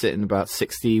think it's sitting about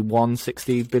 60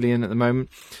 billion at the moment.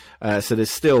 So there's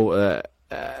still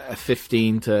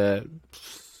 15 to,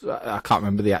 I can't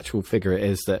remember the actual figure it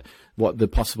is, that what the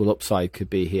possible upside could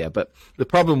be here. But the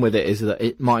problem with it is that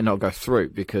it might not go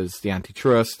through because the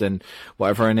antitrust and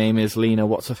whatever her name is, Lena,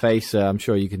 what's her face? I'm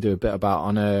sure you can do a bit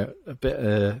on her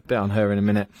in a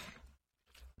minute.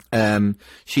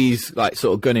 She's like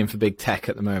sort of gunning for big tech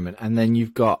at the moment, and then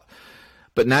you've got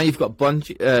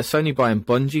Bungie, Sony buying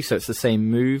Bungie, so it's the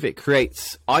same move. I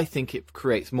think it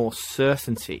creates more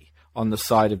certainty on the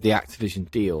side of the Activision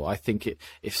deal. I think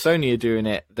if Sony are doing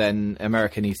it, then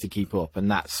America needs to keep up, and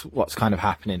that's what's kind of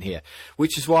happening here,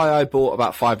 which is why I bought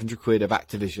about 500 quid of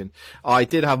Activision. I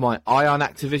did have my eye on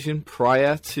Activision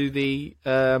prior to the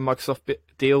Microsoft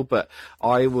deal, but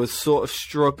I was sort of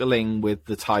struggling with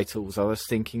the titles. I was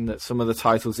thinking that some of the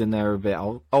titles in there are a bit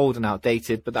old and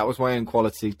outdated, but that was my own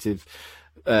qualitative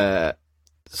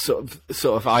sort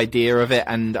of idea of it,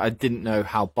 and I didn't know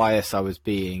how biased I was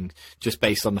being just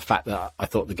based on the fact that I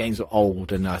thought the games were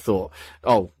old, and I thought,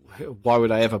 oh, why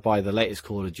would I ever buy the latest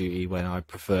Call of Duty when I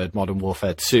preferred Modern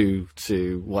Warfare 2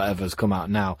 to whatever's come out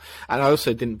now. And I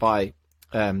also didn't buy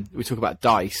we talk about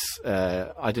DICE.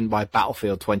 I didn't buy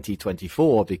Battlefield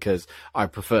 2044 because I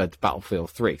preferred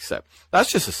Battlefield 3. So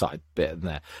that's just a side bit in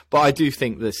there. But I do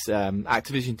think this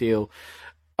Activision deal,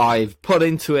 I've put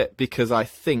into it because I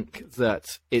think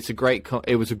that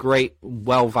it was a great,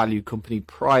 well-valued company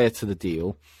prior to the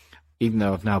deal, even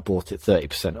though I've now bought it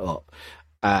 30% up.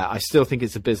 I still think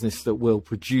it's a business that will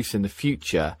produce in the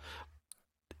future,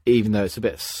 even though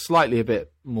it's slightly a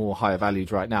bit more higher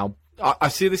valued right now. I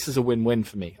see this as a win-win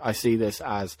for me. I see this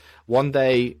as one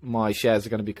day my shares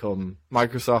are going to become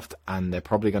Microsoft and they're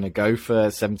probably going to go for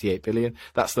 78 billion.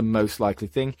 That's the most likely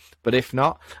thing. But if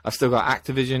not, I've still got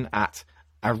Activision at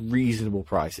a reasonable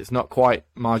price. It's not quite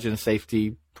margin of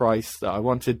safety price that I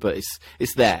wanted, but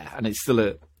it's there, and it's still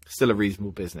a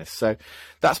reasonable business. So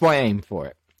that's my aim for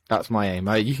it. That's my aim.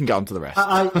 You can get on to the rest.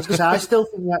 I was going to say, I still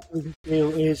think the Activision deal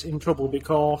is in trouble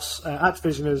because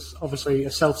Activision is obviously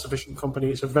a self-sufficient company.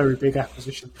 It's a very big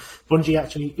acquisition. Bungie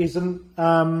actually isn't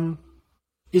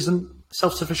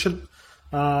self-sufficient.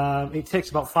 It takes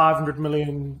about $500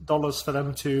 million for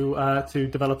them to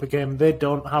develop a game. They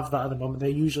don't have that at the moment. They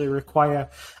usually require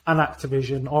an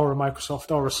Activision or a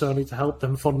Microsoft or a Sony to help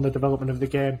them fund the development of the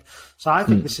game. So I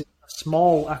think this is a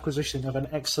small acquisition of an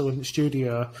excellent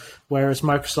studio, whereas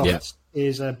Microsoft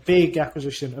is a big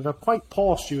acquisition of a quite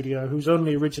poor studio whose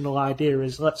only original idea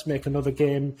is let's make another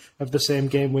game of the same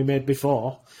game we made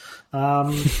before.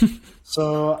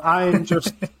 So I'm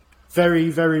just very,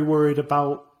 very worried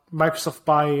about Microsoft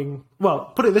buying.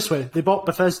 Well, put it this way: they bought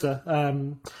Bethesda,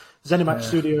 ZeniMax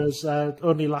Studios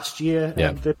only last year.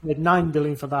 Yeah. They paid $9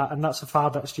 billion for that, and that's a far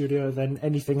better studio than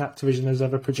anything Activision has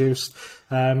ever produced.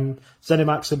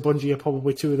 ZeniMax and Bungie are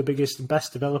probably two of the biggest and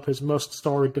best developers, most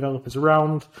storied developers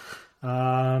around.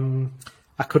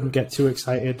 I couldn't get too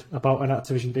excited about an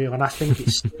Activision deal, and I think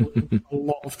it's still in a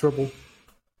lot of trouble.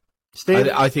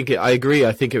 I agree.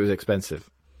 I think it was expensive.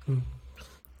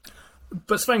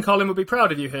 But Sven Carlin would be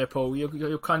proud of you here, Paul.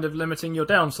 You're kind of limiting your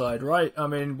downside, right? I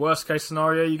mean, worst case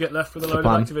scenario, you get left with a load of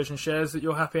Activision shares that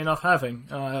you're happy enough having.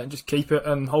 Just keep it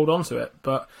and hold on to it.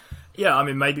 But yeah, I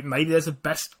mean, maybe there's a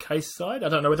best case side. I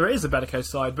don't know whether it is a better case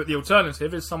side, but the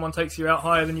alternative is someone takes you out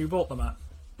higher than you bought them at.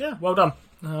 Yeah, well done.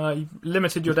 You've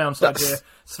limited your downside here.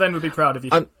 Sven would be proud of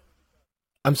you.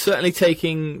 I'm certainly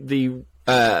taking the...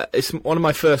 it's one of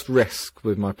my first risks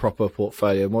with my proper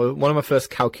portfolio. One of my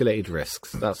first calculated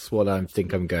risks. That's what I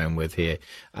think I'm going with here.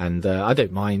 And I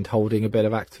don't mind holding a bit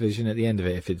of Activision at the end of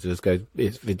it if it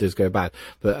does go bad.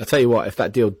 But I tell you what, if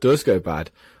that deal does go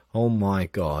bad, oh my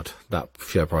God, that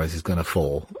share price is going to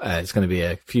fall. It's going to be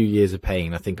a few years of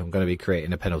pain. I think I'm going to be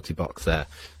creating a penalty box there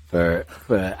for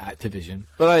Activision,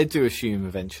 but I do assume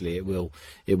eventually it will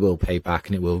pay back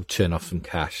and it will churn off some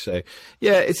cash. So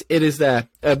yeah, it is there,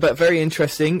 but very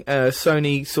interesting.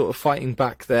 Sony sort of fighting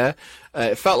back there.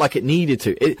 It felt like it needed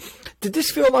to. Did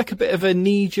this feel like a bit of a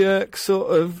knee-jerk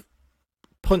sort of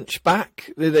punch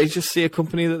back? Did they just see a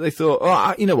company that they thought,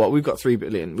 oh, you know what, we've got $3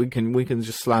 billion, we can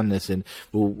just slam this in.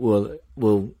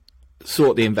 We'll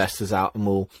sort the investors out and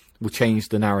we'll change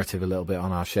the narrative a little bit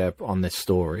on our share on this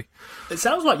story? It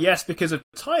sounds like yes, because of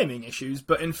timing issues,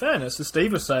 but in fairness, as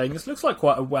Steve was saying, this looks like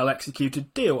quite a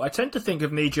well-executed deal. I tend to think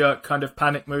of knee-jerk kind of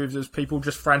panic moves as people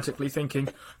just frantically thinking,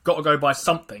 got to go buy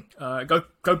something.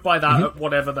 Go buy that at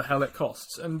whatever the hell it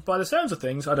costs. And by the sounds of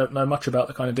things, I don't know much about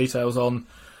the kind of details on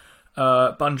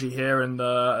Bungie here and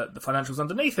the financials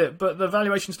underneath it, but the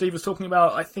valuation Steve was talking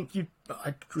about, I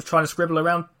was trying to scribble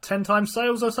around 10 times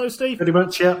sales or so, Steve? Pretty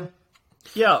much, yeah.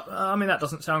 Yeah, I mean, that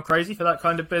doesn't sound crazy for that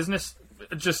kind of business,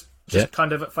 just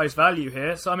kind of at face value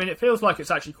here. So, I mean, it feels like it's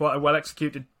actually quite a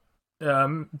well-executed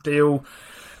deal.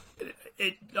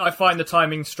 I find the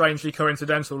timing strangely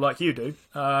coincidental like you do,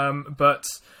 but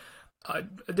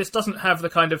this doesn't have the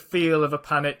kind of feel of a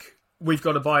panic, we've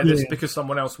got to buy this because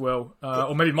someone else will,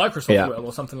 or maybe Microsoft will,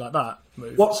 or something like that.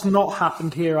 Move. What's not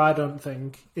happened here, I don't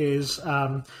think, is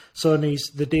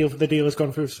Sony's the deal has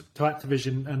gone through to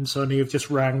Activision, and Sony have just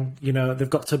rang. They've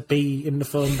got to be in the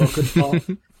phone book and thought,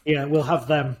 yeah, we'll have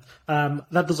them.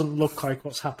 That doesn't look like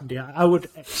what's happened here. I would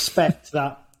expect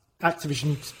that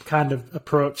Activision kind of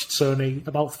approached Sony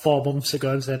about 4 months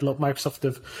ago and said, look, Microsoft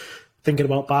have thinking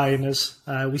about buying us.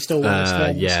 We still want to stay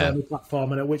on the Sony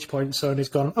platform, and at which point Sony's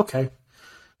gone, okay.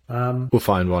 We'll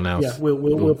find one else. Yeah,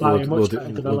 we'll buy a much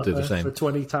better developer for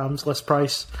 20 times less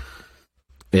price.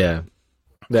 Yeah.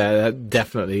 Yeah,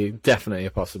 definitely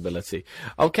a possibility.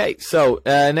 Okay, so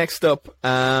next up,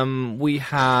 we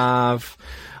have...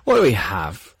 What do we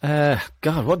have?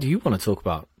 God, what do you want to talk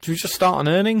about? Should we just start on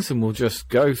earnings and we'll just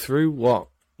go through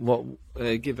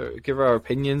give our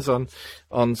opinions on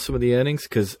some of the earnings?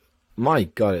 Because, my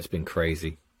God, it's been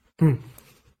crazy.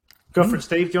 Go for it,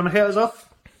 Steve. Do you want to hit us off?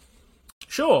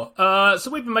 Sure.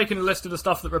 So we've been making a list of the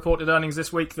stuff that reported earnings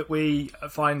this week that we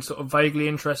find sort of vaguely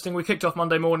interesting. We kicked off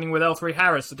Monday morning with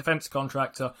L3Harris, the defence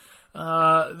contractor.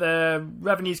 Their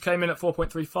revenues came in at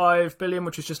 $4.35 billion,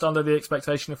 which is just under the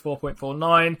expectation of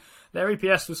 $4.49. Their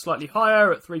EPS was slightly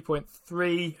higher at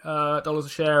 $3.3 a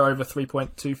share over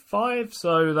 $3.25,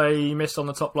 so they missed on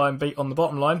the top line, beat on the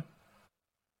bottom line.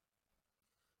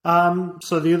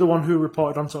 So the other one who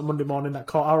reported on sort of Monday morning that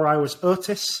caught our eye was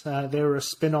Otis. They were a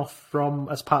spin-off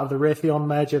as part of the Raytheon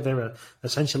merger. They're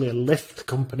essentially a lift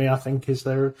company, I think, is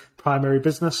their primary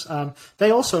business. They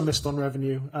also missed on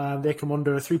revenue. They come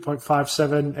under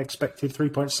 3.57, expected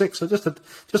 3.6, so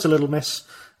just a little miss.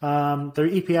 Their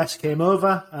EPS came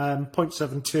over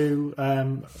 0.72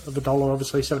 of the dollar,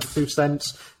 obviously 72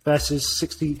 cents versus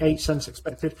 68 cents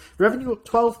expected. Revenue up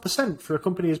 12% for a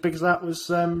company as big as that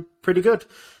was pretty good.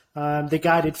 They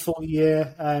guided full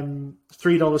year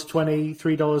 $3.20,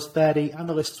 $3.30.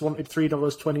 Analysts wanted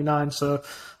 $3.29, so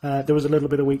there was a little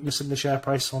bit of weakness in the share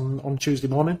price on Tuesday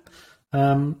morning.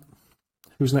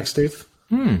 Who's next, Steve?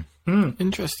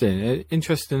 Interesting.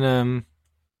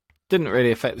 Didn't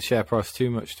really affect the share price too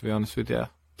much, to be honest with you.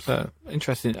 So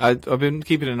interesting. I've been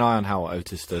keeping an eye on how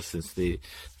Otis does since the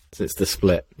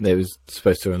split. It was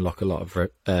supposed to unlock a lot of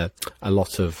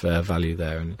value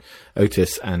there, and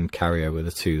Otis and Carrier were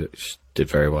the two that did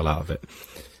very well out of it.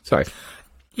 Sorry.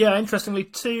 Yeah, interestingly,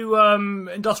 two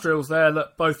industrials there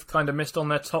that both kind of missed on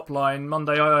their top line.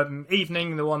 Monday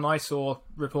evening, the one I saw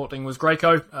reporting was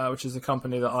Graco, which is a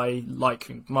company that I like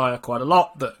and admire quite a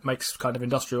lot, that makes kind of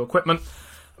industrial equipment,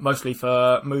 mostly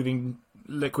for moving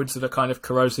liquids that are kind of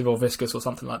corrosive or viscous or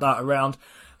something like that around.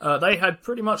 They had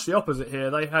pretty much the opposite here.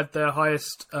 They had their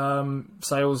highest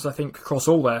sales, I think, across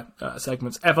all their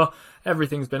segments ever.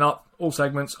 Everything's been up, all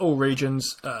segments, all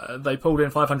regions. They pulled in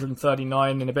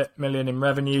 539 and a bit million in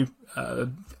revenue.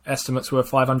 Estimates were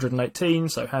 518,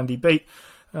 so handy beat.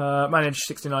 Managed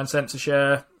 69 cents a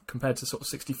share compared to sort of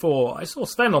 64. I saw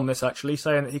Sven on this actually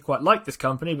saying that he quite liked this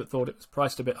company but thought it was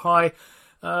priced a bit high.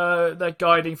 They're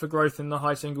guiding for growth in the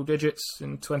high single digits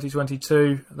in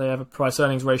 2022. They have a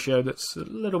price-earnings ratio that's a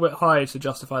little bit high to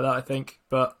justify that, I think.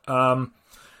 But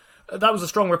that was a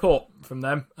strong report from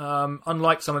them.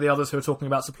 Unlike some of the others who are talking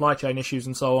about supply chain issues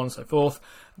and so on and so forth,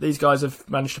 these guys have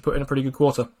managed to put in a pretty good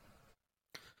quarter.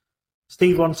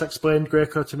 Steve once explained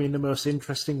Graco to me in the most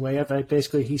interesting way ever.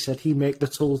 Basically, he said he make the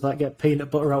tools that get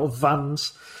peanut butter out of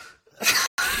vans.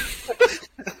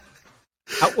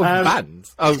 Out of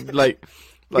vans? Oh, like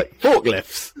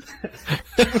forklifts.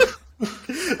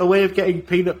 A way of getting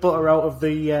peanut butter out of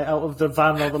the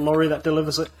van or the lorry that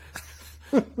delivers it.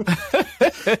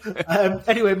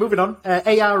 Anyway, moving on.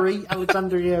 ARE,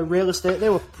 Alexandria Real Estate. They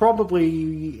were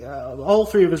probably all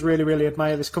three of us really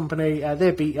admire this company.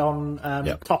 They beat on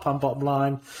top and bottom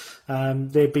line.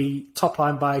 They beat top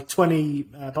line by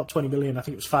about 20 million. I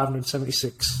think it was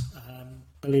 576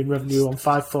 million revenue on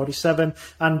 547,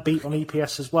 and beat on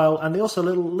EPS as well. And they also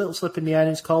little slip in the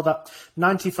earnings call that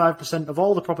 95% of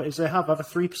all the properties they have a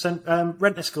 3%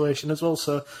 rent escalation as well.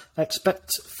 So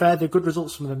expect fairly good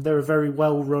results from them. They're a very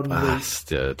well run.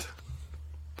 Bastard.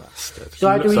 So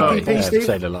I do EPP, Steve?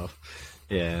 Say the love.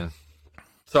 Yeah.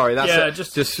 Sorry, that's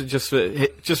just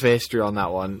for history on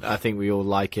that one. I think we all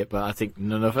like it, but I think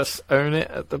none of us own it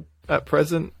at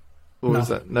present. Or is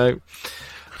that no?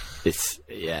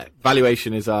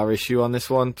 Valuation is our issue on this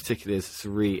one, particularly as it's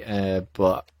a REIT.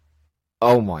 But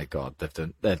oh my god,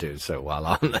 they're doing so well,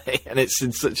 aren't they? And it's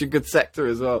in such a good sector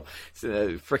as well. It's in a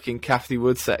freaking Cathy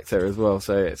Wood sector as well.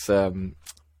 So it's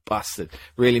bastard.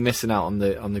 Really missing out on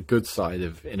the good side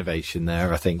of innovation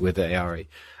there, I think, with the ARE.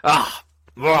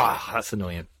 That's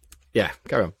annoying. Yeah,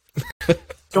 carry on. Do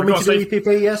you want me to do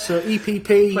EPP? Yes. So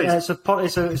EPP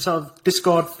it's a sort of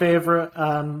Discord favourite.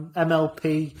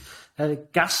 MLP.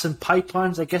 Gas and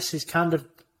pipelines, I guess, is kind of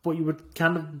what you would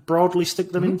kind of broadly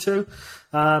stick them into.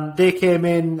 They came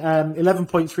in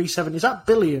 11.37. Is that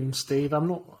billion, Steve? I'm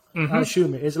not. I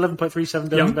assume it is 11.37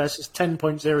 billion versus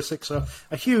 10.06. So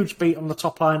a huge beat on the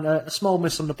top line, a small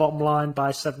miss on the bottom line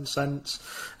by 7 cents.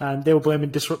 They were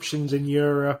blaming disruptions in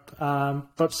Europe,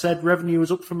 but said revenue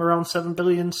was up from around 7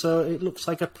 billion. So it looks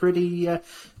like a pretty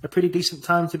decent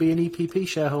time to be an EPP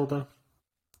shareholder.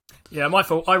 Yeah, my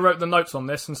fault. I wrote the notes on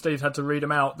this and Steve had to read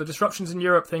them out. The disruptions in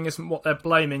Europe thing isn't what they're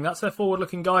blaming. That's their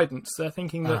forward-looking guidance. They're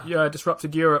thinking that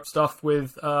disrupted Europe stuff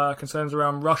with concerns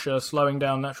around Russia slowing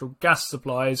down natural gas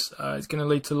supplies is going to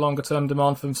lead to longer-term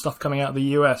demand from stuff coming out of the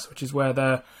US, which is where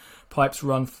their pipes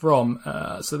run from.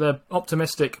 So they're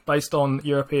optimistic based on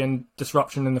European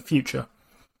disruption in the future.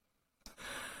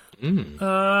 In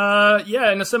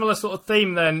a similar sort of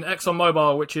theme then,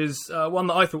 ExxonMobil, which is one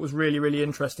that I thought was really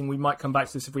interesting. We might come back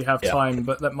to this if we have time,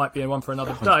 but that might be one for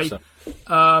another day.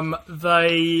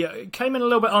 They came in a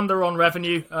little bit under on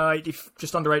revenue,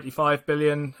 just under 85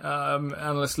 billion.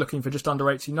 Analysts looking for just under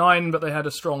 89, but they had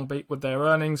a strong beat with their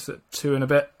earnings at 2 and a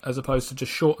bit, as opposed to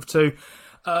just short of 2.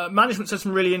 Management said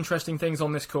some really interesting things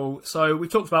on this call. So we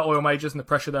talked about oil majors and the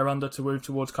pressure they're under to move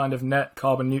towards kind of net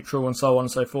carbon neutral and so on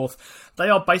and so forth. They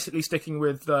are basically sticking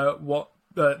with what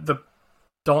the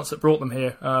dance that brought them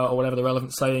here, or whatever the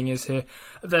relevant saying is here.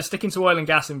 They're sticking to oil and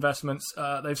gas investments.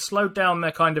 They've slowed down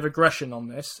their kind of aggression on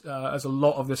this, as a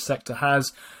lot of this sector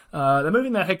has. They're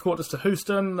moving their headquarters to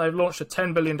Houston. They've launched a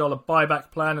 $10 billion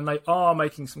buyback plan, and they are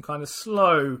making some kind of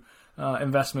slow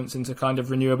investments into kind of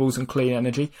renewables and clean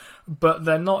energy, but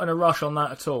they're not in a rush on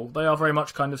that at all. They are very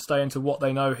much kind of staying to what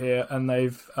they know here, and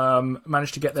they've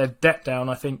managed to get their debt down,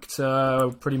 I think,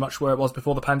 to pretty much where it was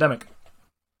before the pandemic.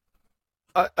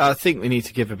 I think we need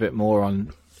to give a bit more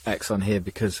on Exxon here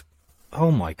because, oh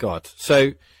my God.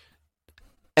 So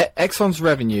Exxon's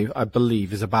revenue, I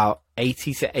believe, is about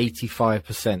 80 to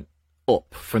 85%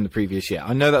 up from the previous year.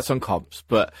 I know that's on comps,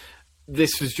 but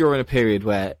this was during a period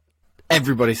where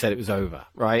everybody said it was over,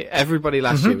 right? Everybody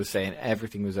last year was saying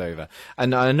everything was over.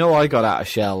 And I know I got out of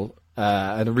Shell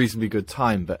at a reasonably good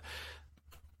time, but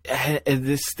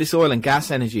this oil and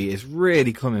gas energy is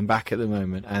really coming back at the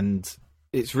moment, and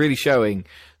it's really showing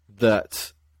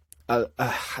that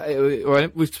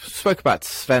we spoke about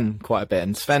Sven quite a bit,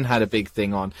 and Sven had a big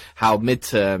thing on how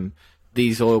midterm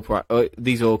these oil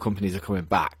companies are coming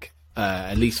back,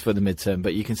 at least for the midterm,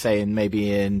 but you can say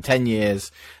maybe in 10 years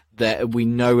that we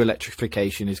know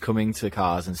electrification is coming to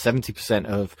cars, and 70%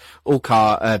 of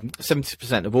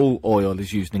all oil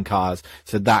is used in cars,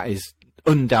 so that is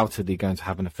undoubtedly going to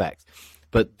have an effect.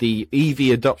 But the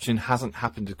EV adoption hasn't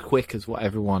happened as quick as what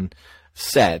everyone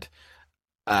said,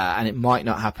 and it might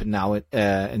not happen now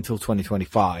until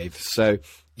 2025. So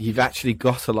you've actually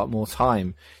got a lot more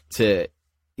time to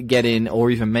get in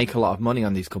or even make a lot of money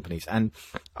on these companies. And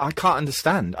I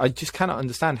just cannot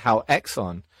understand how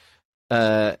Exxon.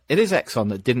 It is Exxon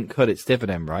that didn't cut its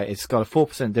dividend, right? It's got a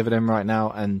 4% dividend right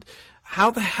now, and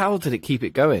how the hell did it keep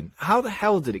it going? How the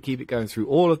hell did it keep it going through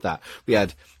all of that? We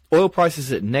had oil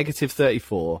prices at negative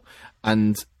 34,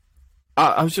 and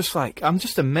I was just like, I'm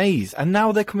just amazed. And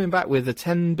now they're coming back with a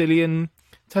 10 billion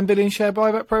share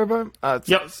buyback program.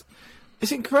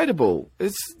 It's incredible.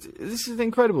 This is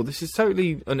incredible. This is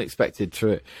totally unexpected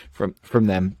from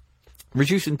them.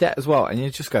 reducing debt as well, and you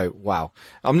just go, wow.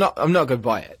 I'm not going to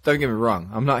buy it. Don't get me wrong.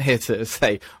 I'm not here to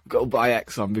say I've got to buy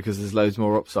Exxon because there's loads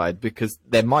more upside, because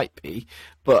there might be,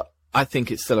 but I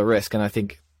think it's still a risk. And I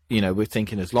think, we're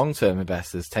thinking as long-term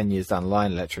investors, 10 years down the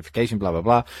line, electrification, blah, blah,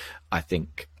 blah. I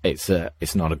think it's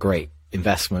not a great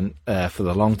investment for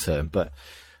the long term, but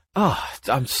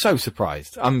I'm so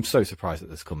surprised. I'm so surprised at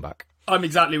this comeback. I'm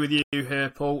exactly with you here,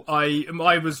 Paul.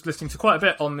 I was listening to quite a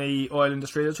bit on the oil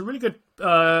industry. There's a really good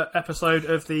episode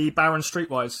of the Barron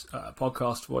Streetwise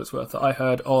podcast, for what it's worth, that I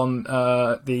heard on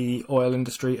the oil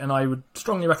industry, and I would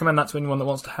strongly recommend that to anyone that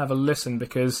wants to have a listen,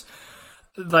 because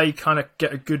they kind of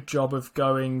get a good job of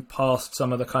going past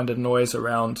some of the kind of noise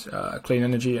around clean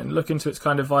energy and look into its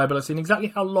kind of viability and exactly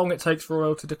how long it takes for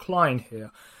oil to decline here.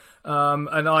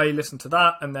 And I listened to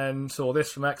that and then saw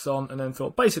this from Exxon and then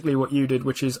thought basically what you did,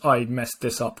 which is I messed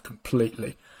this up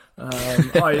completely.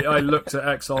 I looked at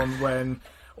Exxon when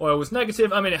oil was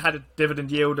negative. I mean, it had a dividend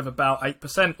yield of about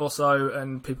 8% or so,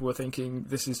 and people were thinking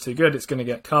this is too good, it's going to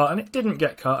get cut, and it didn't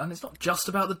get cut. And it's not just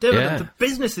about the dividend. The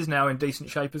business is now in decent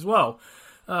shape as well.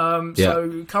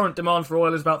 So current demand for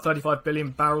oil is about 35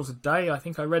 billion barrels a day, I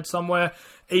think I read somewhere.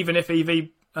 Even if EV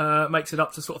makes it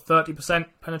up to sort of 30%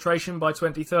 penetration by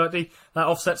 2030. That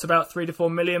offsets about 3 to 4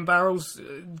 million barrels.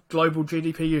 Global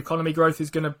GDP economy growth is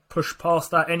going to push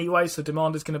past that anyway, so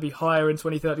demand is going to be higher in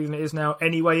 2030 than it is now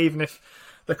anyway, even if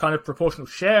the kind of proportional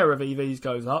share of EVs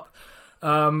goes up.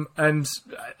 And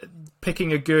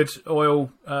picking a good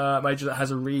oil major that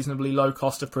has a reasonably low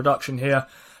cost of production here,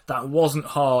 that wasn't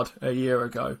hard a year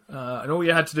ago. And all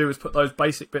you had to do was put those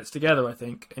basic bits together, I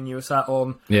think, and you were sat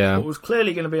on what was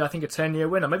clearly going to be, I think, a 10-year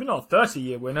winner. Maybe not a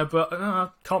 30-year winner, but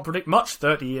can't predict much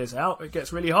 30 years out. It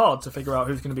gets really hard to figure out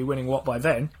who's going to be winning what by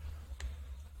then.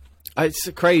 It's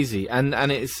crazy, and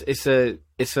it's a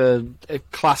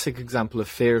classic example of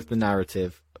fear of the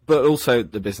narrative, but also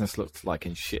the business looked like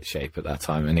in shit shape at that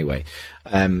time anyway.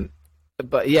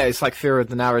 But yeah, it's like fear of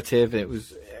the narrative. It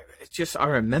was... Just, I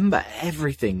remember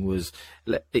everything was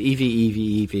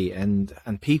EV,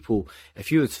 and people,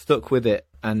 if you had stuck with it,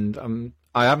 and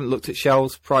I haven't looked at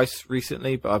Shell's price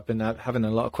recently, but I've been having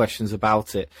a lot of questions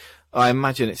about it. I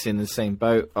imagine it's in the same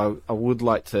boat. I would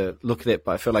like to look at it,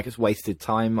 but I feel like it's wasted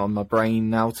time on my brain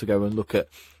now to go and look at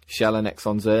Shell and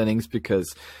Exxon's earnings,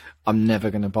 because I'm never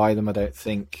going to buy them, I don't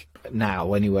think,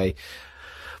 now anyway.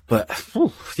 But,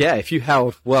 yeah, if you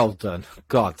held, well done.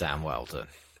 Goddamn well done.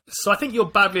 So I think you're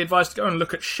badly advised to go and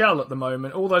look at Shell at the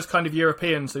moment. All those kind of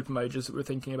European super majors that we're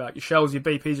thinking about, your Shells, your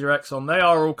BPs, your Exxon, they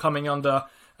are all coming under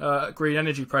green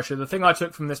energy pressure. The thing I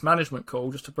took from this management call,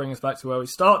 just to bring us back to where we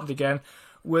started again,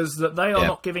 was that they are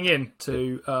not giving in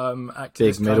to activist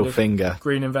big middle finger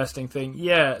green investing thing.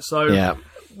 So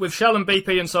with Shell and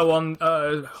BP and so on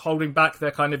holding back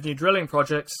their kind of new drilling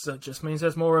projects, it just means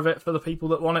there's more of it for the people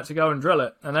that want it to go and drill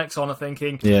it. And Exxon are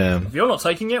thinking, if you're not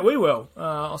taking it, we will,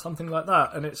 or something like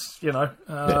that. And it's, they've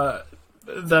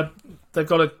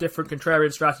got a different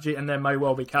contrarian strategy, and there may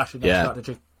well be cash in that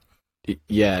strategy.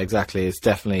 Yeah, exactly. It's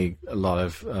definitely a lot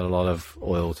of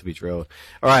oil to be drilled.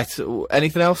 All right.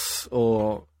 Anything else,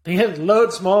 or? Yeah,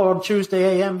 loads more on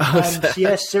Tuesday AM.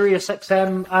 Yes, Sirius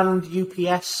XM and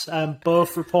UPS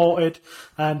both reported.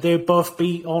 They both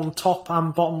beat on top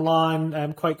and bottom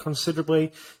line quite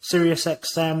considerably. Sirius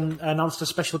XM announced a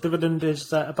special dividend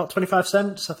is about 25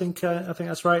 cents. I think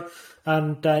that's right.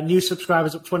 And new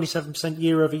subscribers up 27%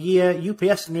 year over year.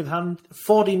 UPS, on the other hand,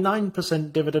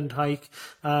 49% dividend hike.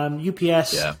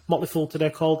 UPS, Motley Fool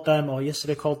today called them, or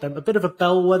yesterday called them, a bit of a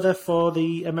bellwether for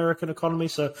the American economy.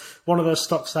 So one of those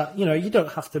stocks that, you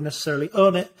don't have to necessarily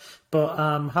own it, but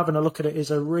having a look at it is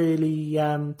a really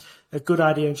a good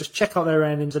idea. And just check out their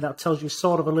earnings, and that tells you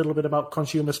sort of a little bit about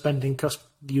consumer spending, because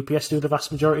the UPS do the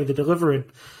vast majority of the delivering.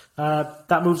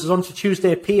 That moves us on to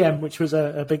Tuesday PM, which was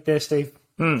a big day, Steve.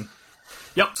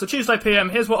 Yep, so Tuesday PM,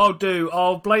 here's what I'll do.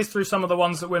 I'll blaze through some of the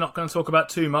ones that we're not going to talk about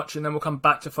too much, and then we'll come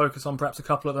back to focus on perhaps a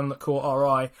couple of them that caught our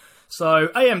eye. So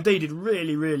AMD did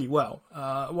really, really well.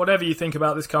 Whatever you think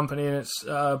about this company and its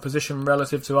position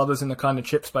relative to others in the kind of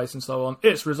chip space and so on,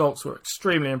 its results were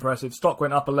extremely impressive. Stock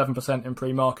went up 11% in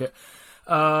pre-market.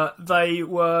 They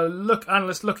were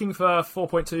analysts looking for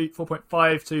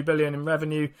 4.52 billion in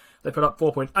revenue. They put up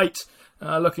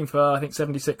 4.8, looking for, I think,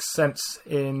 76 cents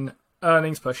in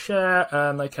earnings per share,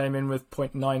 and they came in with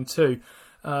 0.92.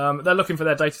 They're looking for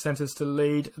their data centers to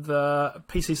lead. The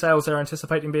PC sales they're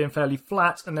anticipating being fairly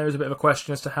flat, and there is a bit of a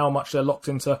question as to how much they're locked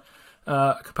into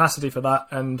capacity for that,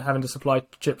 and having to supply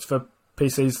chips for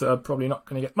PCs that are probably not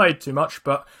going to get made too much.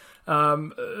 But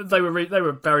They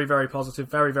were very, very positive,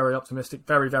 very, very optimistic,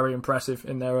 very, very impressive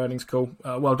in their earnings call.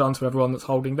 Well done to everyone that's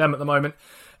holding them at the moment.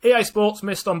 EA Sports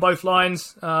missed on both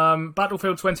lines.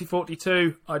 Battlefield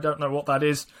 2042, I don't know what that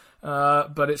is,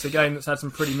 but it's a game that's had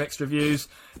some pretty mixed reviews.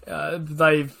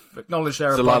 They've acknowledged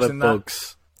there are bugs in that.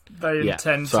 Bugs. They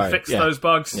intend to fix those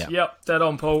bugs. Yeah. Yep, dead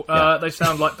on, Paul. They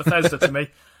sound like Bethesda to me,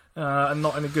 and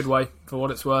not in a good way, for what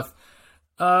it's worth.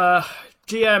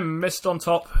 GM missed on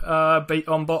top, beat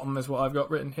on bottom is what I've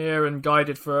got written here, and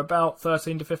guided for about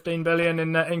 13 to 15 billion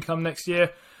in net income next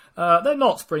year. They're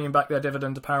not bringing back their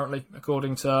dividend, apparently,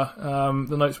 according to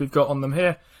the notes we've got on them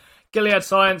here. Gilead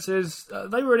Sciences,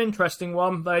 they were an interesting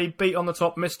one. They beat on the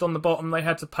top, missed on the bottom. They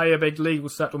had to pay a big legal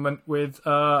settlement with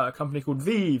a company called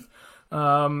ViiV.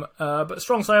 But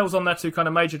strong sales on their two kind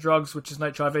of major drugs, which is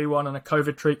an HIV one and a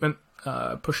COVID treatment,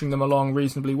 pushing them along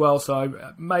reasonably well.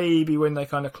 So maybe when they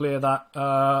kind of clear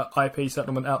that IP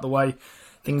settlement out the way,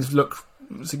 things look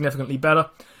significantly better.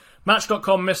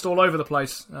 Match.com missed all over the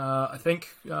place, I think.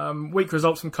 Weak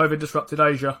results from COVID-disrupted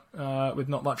Asia, with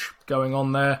not much going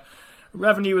on there.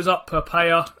 Revenue was up per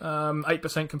payer,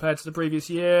 8% compared to the previous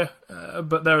year,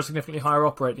 but there are significantly higher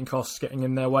operating costs getting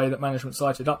in their way that management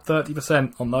cited, up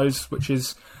 30% on those, which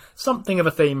is something of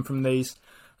a theme from these.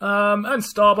 And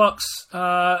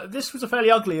Starbucks, this was a fairly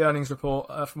ugly earnings report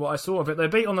from what I saw of it. They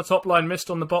beat on the top line,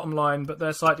 missed on the bottom line, but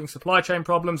they're citing supply chain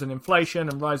problems and inflation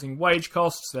and rising wage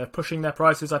costs. They're pushing their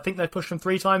prices. I think they've pushed them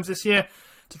 3 times this year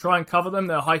to try and cover them.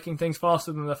 They're hiking things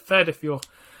faster than the Fed, if you're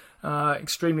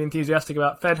extremely enthusiastic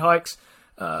about Fed hikes.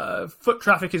 Foot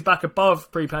traffic is back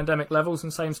above pre-pandemic levels,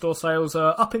 and same-store sales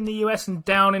are up in the US and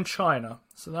down in China.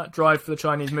 So that drive for the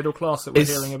Chinese middle class that we're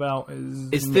hearing about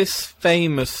is this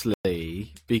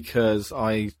famously because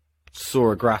I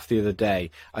saw a graph the other day.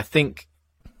 I think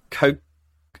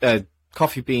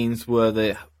coffee beans were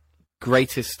the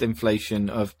greatest inflation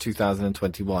of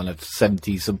 2021 of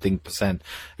 70-something%.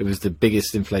 It was the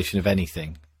biggest inflation of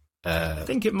anything. I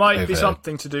think it might be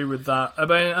something to do with that. I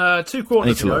mean, 2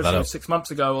 quarters ago, 6 months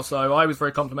ago or so, I was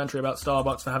very complimentary about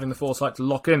Starbucks for having the foresight to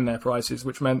lock in their prices,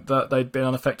 which meant that they'd been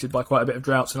unaffected by quite a bit of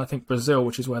droughts in, I think, Brazil,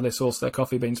 which is where they source their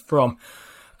coffee beans from.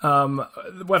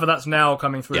 Whether that's now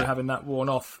coming through, having that worn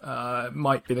off,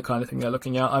 might be the kind of thing they're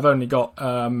looking at. I've only got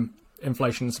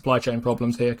inflation and supply chain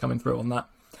problems here coming through on that.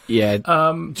 Yeah,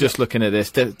 just looking at this,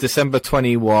 December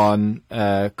 21,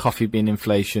 coffee bean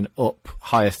inflation up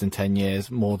highest in 10 years,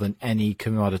 more than any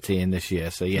commodity in this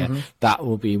year. So that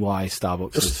will be why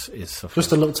Starbucks is suffering.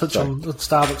 Just a little touch on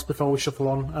Starbucks before we shuffle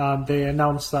on. They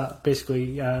announced that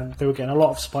basically they were getting a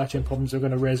lot of supply chain problems. They were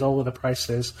going to raise all of the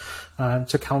prices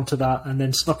to counter that, and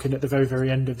then snuck in at the very, very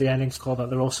end of the earnings call that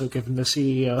they're also giving the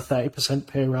CEO a 30%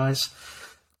 pay rise.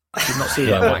 I did not see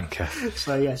that.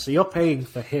 Wanker. So you're paying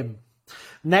for him.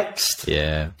 Next.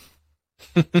 Yeah.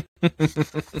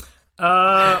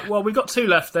 Well, we've got 2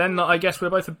 left then. I guess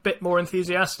we're both a bit more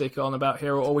enthusiastic on about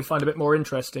here, or we find a bit more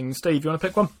interesting. Steve, you want to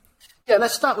pick one? Yeah,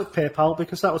 let's start with PayPal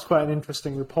because that was quite an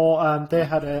interesting report. They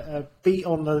had a beat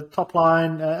on the top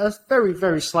line, a very,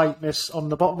 very slight miss on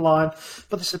the bottom line,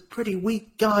 but there's a pretty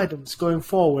weak guidance going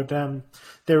forward.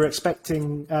 They were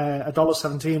expecting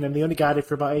 $1.17 and they only guided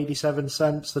for about 87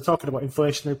 cents. They're talking about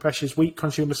inflationary pressures, weak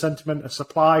consumer sentiment, a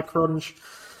supply crunch.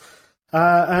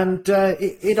 And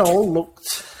it all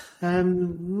looked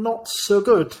not so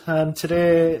good.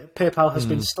 Today, PayPal has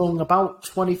been stung about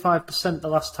 25% the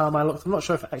last time I looked. I'm not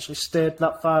sure if it actually stayed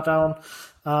that far down.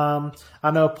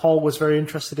 I know Paul was very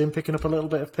interested in picking up a little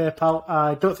bit of PayPal.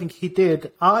 I don't think he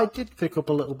did. I did pick up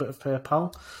a little bit of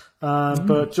PayPal,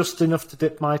 but just enough to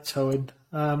dip my toe in.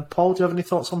 Paul, do you have any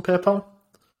thoughts on PayPal?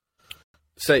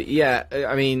 So, yeah,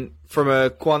 I mean, from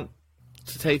a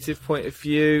quantitative point of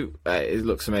view, it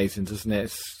looks amazing, doesn't it?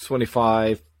 It's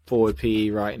 25 forward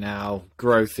PE right now.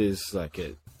 Growth is like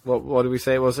what did we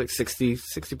say it was, like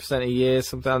 60% a year,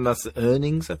 something. That's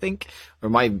earnings, I think, or it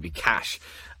might even be cash.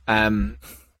 I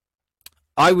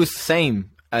was the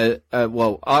same. I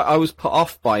was put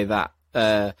off by that.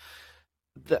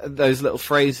 Those little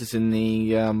phrases in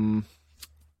the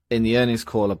earnings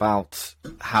call about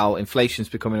how inflation's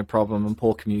becoming a problem and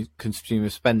poor consumer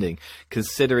spending,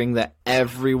 considering that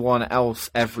everyone else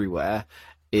everywhere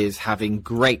is having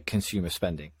great consumer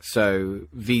spending. So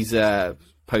Visa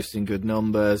posting good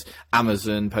numbers,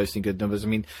 Amazon posting good numbers. I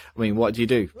mean, what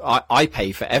do? I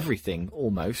pay for everything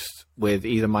almost with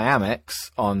either my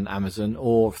Amex on Amazon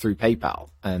or through PayPal,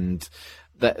 and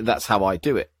that's how I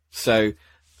do it. So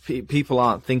people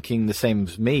aren't thinking the same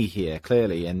as me here,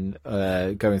 clearly, and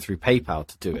going through PayPal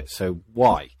to do it. So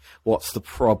why? What's the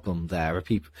problem there? Are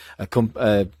people,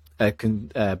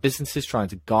 businesses trying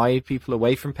to guide people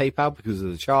away from PayPal because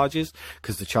of the charges,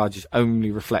 because the charges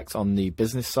only reflect on the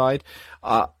business side.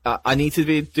 I need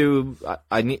to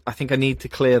I think I need to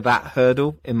clear that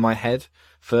hurdle in my head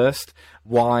first.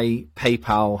 Why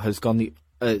PayPal has gone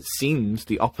it seems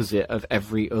the opposite of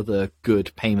every other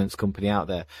good payments company out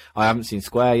there. I haven't seen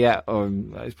Square yet, or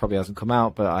it probably hasn't come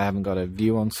out, but I haven't got a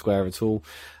view on Square at all.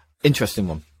 Interesting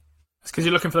one. It's because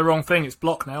you're looking for the wrong thing. It's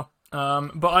Block now.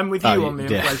 But I'm with you on the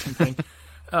inflation thing.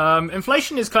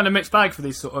 Inflation is kind of mixed bag for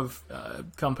these sort of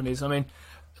companies. I mean,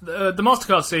 the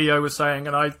MasterCard CEO was saying,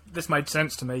 and this made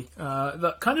sense to me,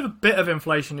 that kind of a bit of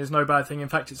inflation is no bad thing. In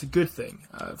fact, it's a good thing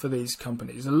for these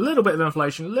companies. A little bit of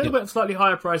inflation, a little bit of slightly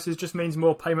higher prices just means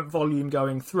more payment volume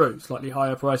going through. Slightly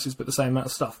higher prices, but the same amount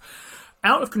of stuff.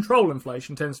 Out of control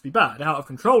inflation tends to be bad. Out of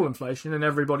control inflation, and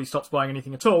everybody stops buying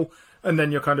anything at all, and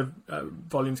then your kind of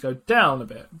volumes go down a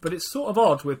bit. But it's sort of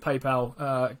odd with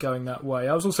PayPal going that way.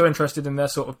 I was also interested in their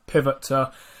sort of pivot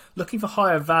to looking for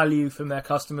higher value from their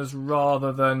customers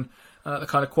rather than the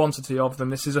kind of quantity of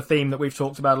them. This is a theme that we've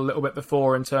talked about a little bit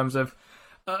before in terms of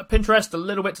Pinterest, a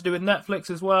little bit to do with Netflix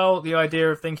as well. The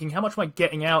idea of thinking, how much am I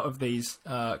getting out of these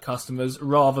customers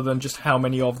rather than just how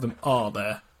many of them are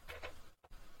there?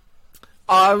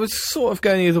 I was sort of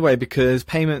going the other way because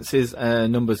payments is a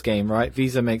numbers game, right?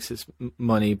 Visa makes its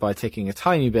money by taking a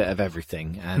tiny bit of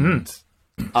everything, and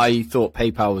I thought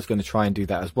PayPal was going to try and do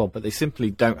that as well, but they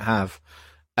simply don't have.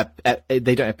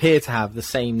 They don't appear to have the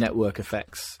same network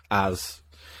effects as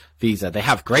Visa. They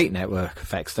have great network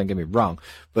effects, don't get me wrong,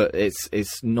 but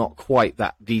it's not quite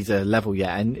that Visa level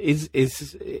yet. And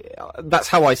that's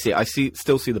how I see it.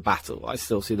 Still see the battle. I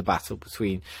still see the battle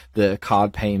between the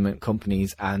card payment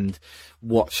companies and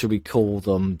what should we call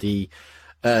them, the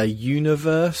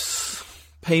universe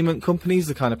payment companies,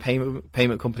 the kind of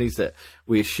payment companies that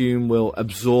we assume will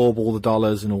absorb all the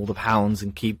dollars and all the pounds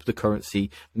and keep the currency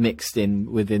mixed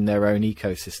in within their own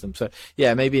ecosystem. So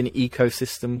yeah, maybe an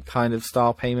ecosystem kind of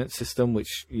style payment system,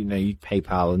 which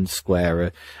PayPal and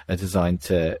Square are designed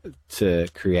to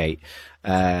create.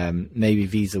 Maybe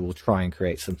Visa will try and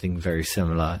create something very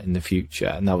similar in the future,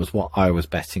 and that was what I was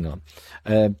betting on.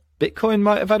 Bitcoin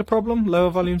might have had a problem,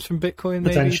 lower volumes from Bitcoin,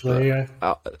 maybe. Potentially, yeah.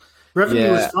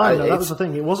 Revenue was fine, though. That was the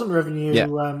thing. It wasn't revenue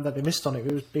that they missed on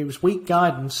it. It was weak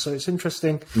guidance, so it's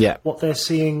interesting. What they're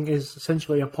seeing is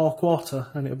essentially a poor quarter,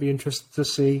 and it'll be interesting to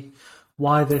see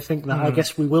why they think that. I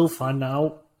guess we will find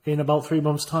out in about 3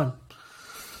 months' time.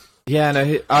 Yeah,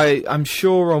 no, I'm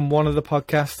sure on one of the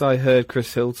podcasts I heard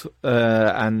Chris Hill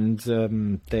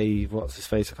and Dave, what's his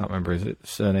face? I can't remember his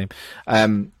surname.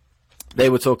 They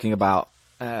were talking about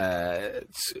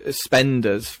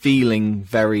spenders feeling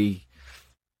very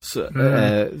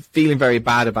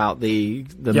bad about the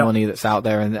money that's out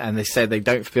there, and they said they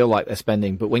don't feel like they're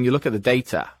spending. But when you look at the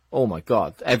data, oh my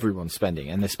God, everyone's spending,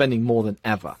 and they're spending more than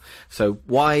ever. So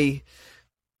why?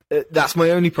 That's my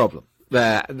only problem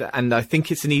there, and I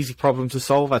think it's an easy problem to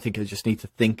solve. I think I just need to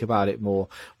think about it more.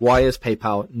 Why has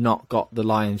PayPal not got the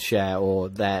lion's share or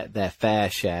their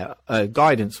fair share,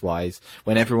 guidance-wise,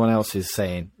 when everyone else is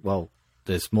saying, well,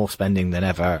 there's more spending than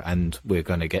ever, and we're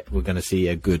going to see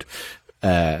a good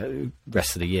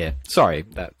rest of the year. Sorry,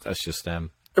 that's just that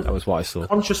was what I saw.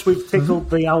 Conscious we've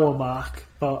tickled the hour mark,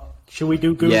 but should we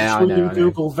do Google? Yeah,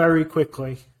 Google very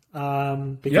quickly. We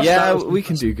can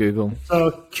do Google.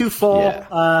 So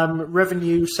Q4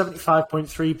 revenue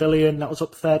 75.3 billion. That was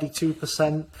up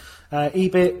 32%.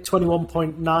 EBIT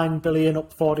 21.9 billion,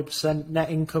 up 40%. Net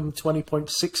income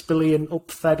 20.6 billion, up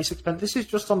 36%. This is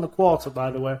just on the quarter, by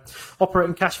the way.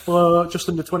 Operating cash flow just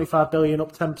under 25 billion,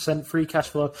 up 10%. Free cash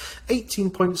flow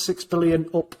 18.6 billion,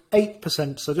 up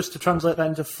 8%. So just to translate that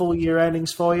into full year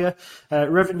earnings for you,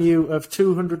 revenue of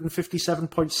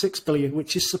 257.6 billion,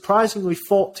 which is surprisingly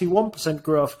 41%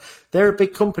 growth. They're a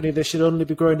big company. They should only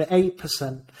be growing at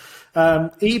 8%.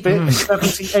 EBIT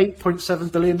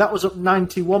 78.7 billion. That was up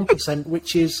 91%,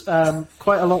 which is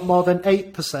quite a lot more than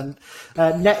 8%.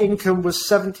 Net income was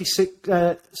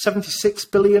 76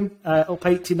 billion, up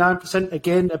 89%.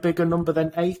 Again, a bigger number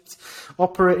than 8.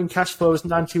 Operating cash flow was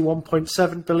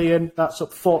 91.7 billion. That's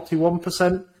up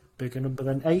 41%. Bigger number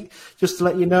than 8. Just to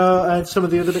let you know, some of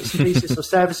the other bits and pieces. So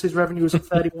services revenue was up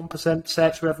 31%,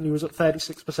 search revenue was up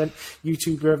 36%,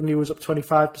 YouTube revenue was up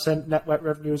 25%, network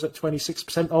revenue was up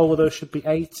 26%. All of those should be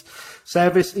 8.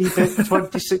 Service EBIT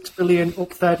 26 billion, up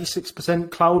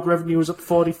 36%. Cloud revenue was up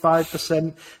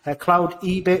 45%. Cloud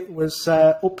EBIT was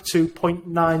up to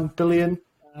 0.9 billion.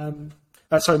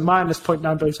 Minus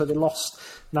 0.9 billion. So they lost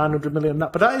 900 million on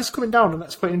that, but that is coming down, and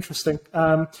that's quite interesting.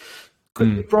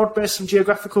 Broad-based some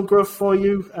geographical growth for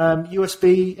you.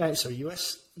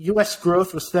 US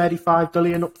growth was 35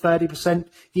 billion, up 30%.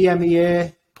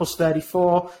 EMEA plus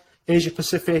 34. Asia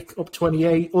Pacific up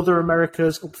 28. Other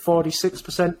Americas up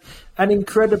 46%. An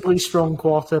incredibly strong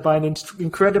quarter by an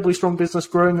incredibly strong business,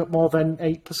 growing at more than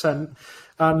 8%.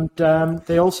 And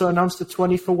they also announced a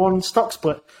 20-for-1 stock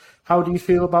split. How do you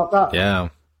feel about that? Yeah,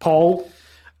 Paul?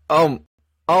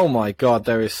 Oh my God,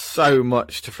 there is so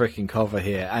much to freaking cover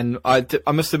here. And I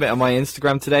must admit, on my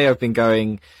Instagram today, I've been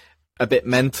going a bit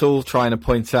mental trying to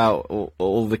point out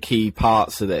all the key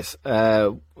parts of this.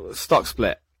 Stock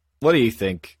split. What do you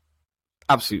think?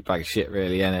 Absolute bag of shit,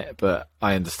 really, isn't it? But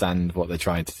I understand what they're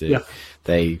trying to do.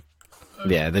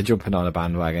 Yeah. They're jumping on a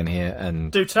bandwagon here.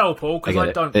 And Do tell, Paul, because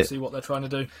I don't see what they're trying to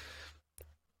do.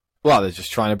 Well, they're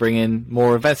just trying to bring in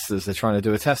more investors. They're trying to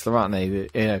do a Tesla, aren't they? You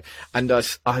know, and I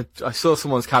saw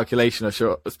someone's calculation. I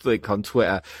saw a link on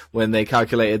Twitter when they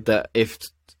calculated that if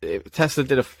Tesla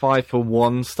did a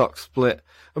 5-for-1 stock split,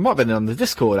 it might have been on the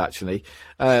Discord actually.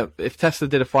 If Tesla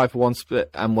did a 5-for-1 split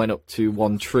and went up to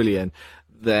 1 trillion,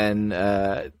 then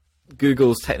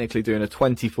Google's technically doing a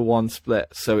 20-for-1 split,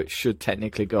 so it should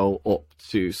technically go up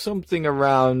to something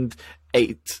around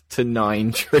 8 to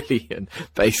 9 trillion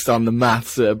based on the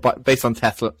maths, based on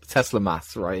Tesla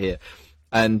maths right here.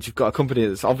 And you've got a company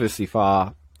that's obviously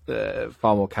far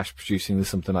more cash producing than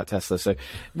something like Tesla. So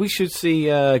we should see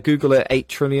Google at 8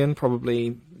 trillion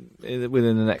probably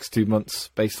within the next 2 months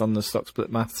based on the stock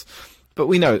split maths. But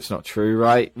we know it's not true,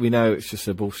 right? We know it's just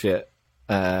a bullshit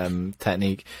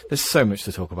technique. There's so much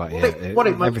to talk about here.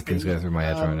 Everything's going through my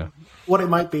head right now. What it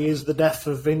might be is the death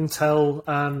of Intel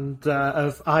and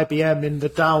of IBM in the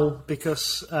Dow,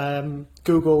 because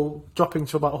Google dropping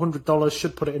to about $100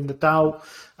 should put it in the Dow.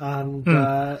 And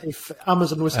if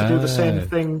Amazon was to do the same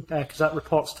thing, because that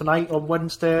reports tonight on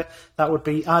Wednesday, that would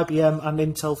be IBM and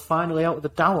Intel finally out of the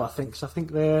Dow, I think. So I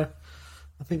think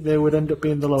they would end up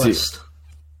being the lowest.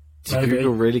 Do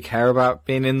Google really care about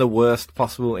being in the worst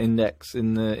possible index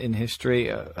in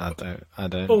history? I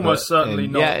don't. Almost certainly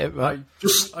not. Yeah,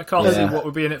 I can't see what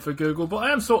would be in it for Google, but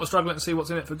I am sort of struggling to see what's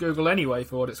in it for Google anyway,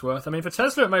 for what it's worth. I mean, for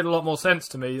Tesla, it made a lot more sense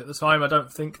to me. At the time, I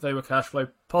don't think they were cash flow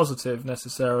positive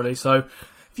necessarily. So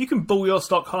if you can bull your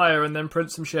stock higher and then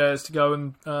print some shares to go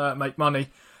and make money,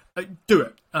 do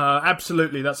it.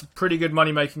 Absolutely, that's a pretty good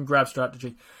money-making grab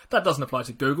strategy. That doesn't apply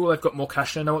to Google. They've got more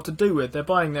cash than they know what to do with. They're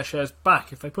buying their shares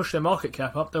back. If they push their market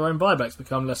cap up, their own buybacks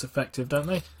become less effective, don't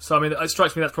they? So, I mean, it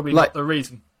strikes me that's probably not the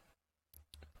reason.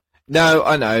 No,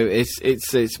 I know.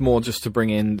 It's more just to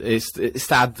bring in, it's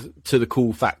to add to the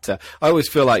cool factor. I always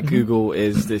feel like Google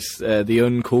is this the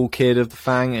uncool kid of the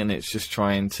FANG, and it's just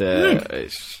trying to.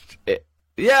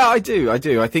 Yeah, I do.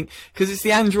 I think because it's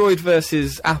the Android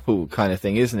versus Apple kind of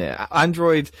thing, isn't it?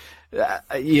 Android.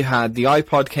 You had the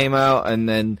iPod came out, and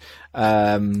then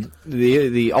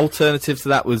the alternative to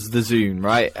that was the Zune,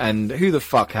 right? And who the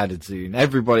fuck had a Zune?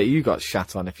 Everybody, you got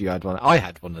shat on if you had one. I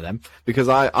had one of them because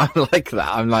I'm like that.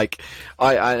 I'm like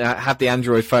I have the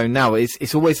Android phone now.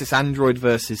 It's always this Android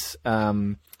versus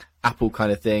Apple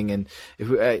kind of thing. And if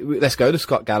let's go to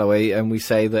Scott Galloway and we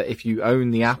say that if you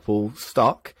own the Apple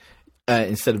stock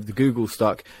instead of the Google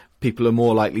stock, people are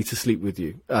more likely to sleep with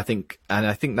you, I think, and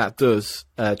I think that does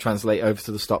translate over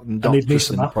to the stock, not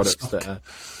just in the products that are.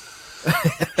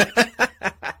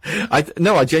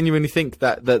 I genuinely think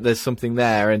that there's something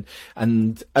there,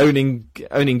 and owning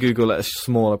Google at a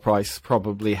smaller price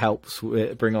probably helps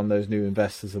bring on those new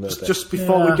investors a little bit. Just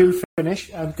before we do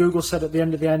finish, Google said at the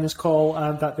end of the earnings call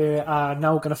that they are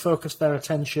now going to focus their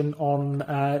attention on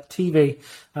TV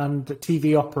and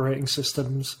TV operating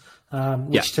systems.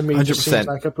 Which to me 100%. Just seems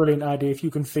like a brilliant idea. If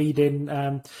you can feed in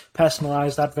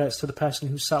personalised adverts to the person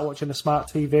who's sat watching a smart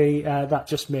TV, that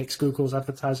just makes Google's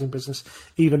advertising business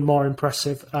even more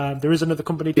impressive. There is another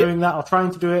company doing that or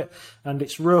trying to do it, and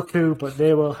it's Roku, but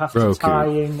they will have to tie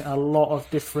in a lot of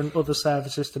different other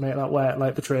services to make that work,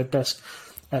 like the Trade Desk,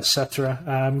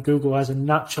 etc. Google has a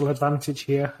natural advantage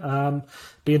here.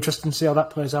 Be interesting to see how that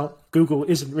plays out. Google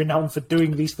isn't renowned for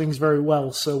doing these things very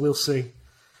well, so we'll see.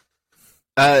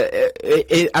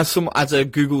 As a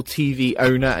Google TV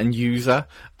owner and user,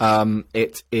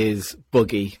 it is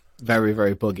buggy, very,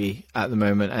 very buggy at the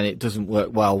moment, and it doesn't work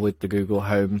well with the Google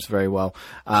Homes very well.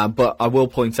 But I will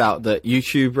point out that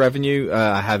YouTube revenue,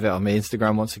 I have it on my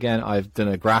Instagram once again. I've done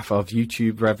a graph of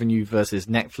YouTube revenue versus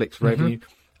Netflix revenue,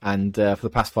 and for the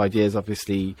past 5 years,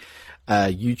 obviously,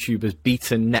 YouTube has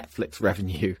beaten Netflix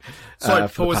revenue for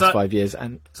the past 5 years.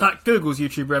 And is that Google's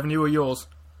YouTube revenue or yours?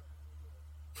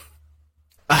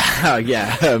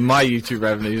 Yeah, my YouTube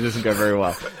revenue doesn't go very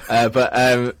well. But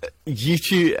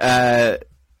YouTube,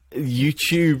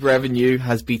 YouTube revenue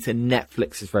has beaten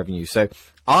Netflix's revenue. So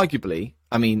arguably,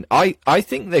 I mean, I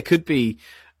think there could be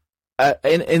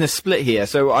in a split here.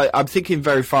 So I'm thinking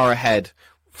very far ahead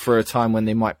for a time when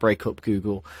they might break up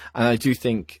Google. And I do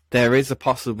think there is a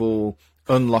possible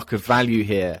unlock of value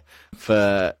here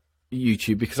for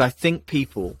YouTube, because I think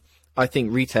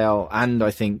retail, and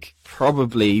I think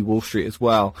probably Wall Street as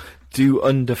well, do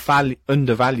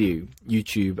undervalue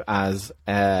YouTube as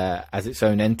its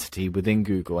own entity within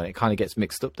Google, and it kind of gets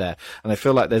mixed up there. And I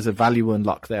feel like there's a value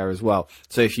unlock there as well.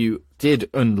 So if you did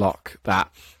unlock that,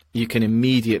 you can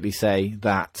immediately say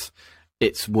that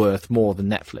it's worth more than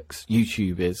Netflix.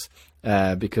 YouTube is,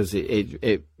 because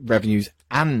it revenues,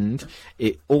 and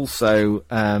it also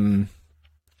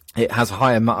it has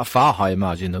a far higher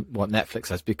margin than what Netflix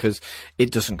has, because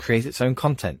it doesn't create its own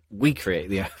content. We create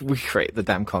the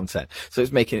damn content. So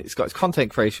it's got its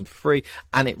content creation for free,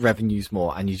 and it revenues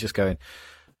more. And you're just going,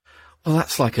 well,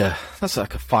 that's like a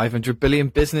 500 billion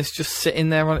business just sitting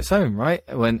there on its own, right?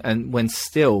 When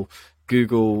still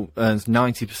Google earns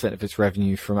 90% of its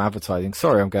revenue from advertising.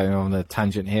 Sorry, I'm going on a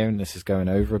tangent here, and this is going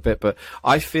over a bit, but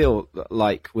I feel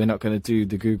like we're not going to do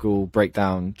the Google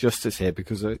breakdown justice here,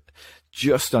 because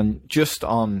just on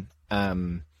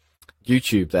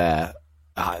YouTube there,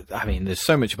 I mean, there's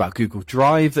so much about Google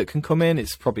Drive that can come in.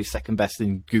 It's probably second best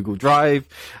in Google Drive,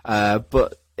 and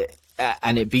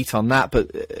it beat on that.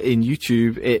 But in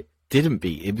YouTube, it didn't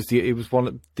beat. It was one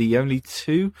of the only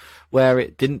two where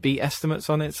it didn't beat estimates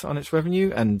on its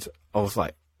revenue, and I was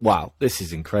like, wow, this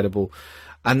is incredible.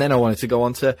 And then I wanted to go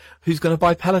on to who's going to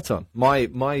buy Peloton. My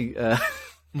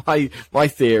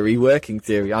theory, working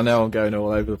theory, I know I'm going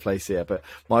all over the place here, but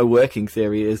my working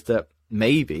theory is that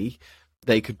maybe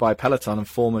they could buy Peloton and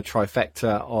form a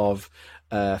trifecta of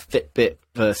Fitbit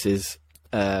versus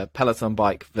Peloton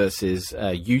bike versus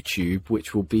YouTube,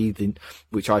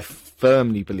 which I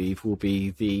firmly believe will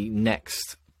be the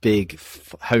next big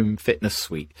home fitness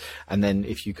suite. And then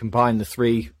if you combine the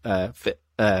three,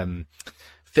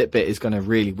 Fitbit is going to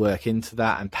really work into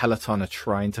that, and Peloton are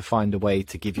trying to find a way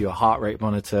to give you a heart rate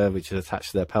monitor, which is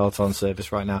attached to their Peloton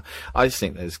service right now. I just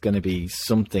think there's going to be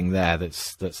something there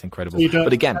that's incredible.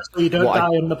 But again, you don't die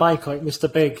on the bike like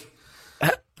Mr. Big.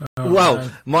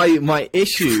 Well, my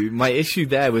issue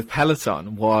there with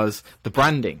Peloton was the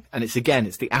branding, and it's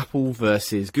the Apple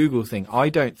versus Google thing. I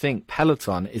don't think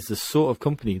Peloton is the sort of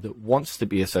company that wants to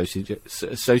be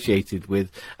associated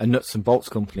with a nuts and bolts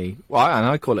company. Well, and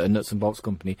I call it a nuts and bolts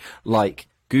company like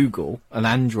Google, an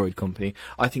Android company.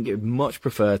 I think it would much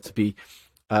prefer to be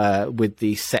with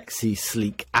the sexy,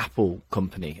 sleek Apple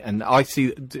company. And I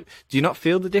see. Do you not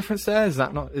feel the difference there? Is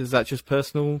that just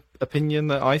personal opinion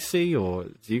that I see, or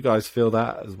do you guys feel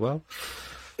that as well?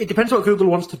 It depends what Google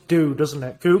wants to do, doesn't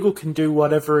it? Google can do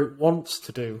whatever it wants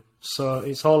to do. So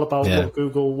it's all about what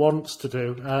Google wants to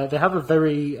do. They have a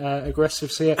very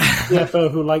aggressive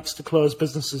CFO who likes to close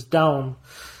businesses down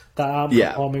that aren't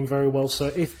performing very well. So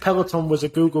if Peloton was a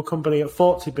Google company at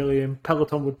 40 billion,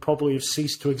 Peloton would probably have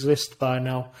ceased to exist by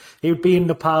now. It would be in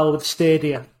the pile with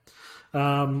Stadia,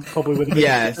 probably with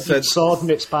a sword in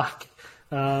its back.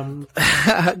 Well,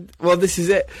 this is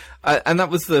it. And that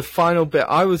was the final bit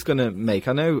I was going to make.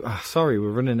 I know, sorry,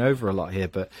 we're running over a lot here,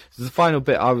 but the final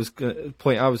bit I was going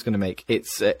to make.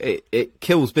 It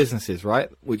kills businesses, right?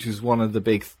 Which is one of the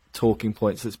big talking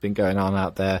points that's been going on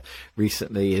out there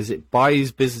recently. Is it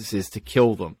buys businesses to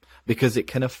kill them because it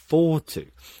can afford to,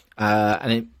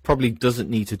 and it probably doesn't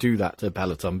need to do that to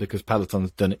Peloton, because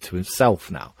Peloton's done it to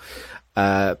himself now.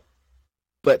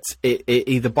 But it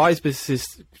either buys businesses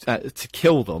to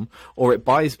kill them, or it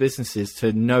buys businesses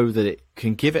to know that it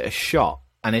can give it a shot.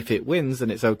 And if it wins, then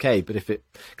it's okay. But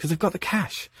because they've got the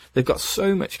cash, they've got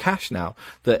so much cash now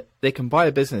that they can buy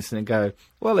a business and go,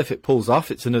 well, if it pulls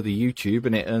off, it's another YouTube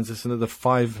and it earns us another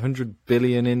 500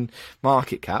 billion in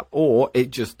market cap, or it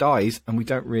just dies and we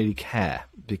don't really care,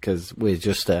 because we're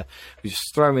just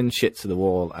throwing shit to the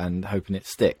wall and hoping it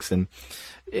sticks. And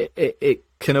it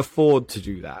can afford to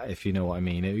do that, if you know what I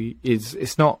mean.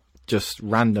 It's not just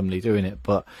randomly doing it,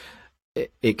 but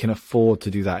it can afford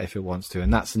to do that if it wants to,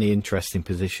 and that's an interesting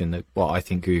position that what I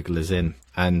think Google is in,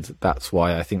 and that's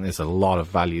why I think there's a lot of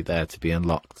value there to be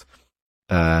unlocked.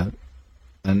 And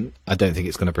I don't think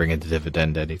it's going to bring in a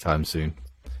dividend anytime soon.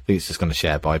 I think it's just going to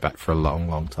share buyback for a long,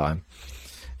 long time.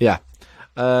 Yeah.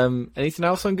 Anything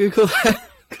else on Google?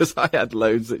 Because I had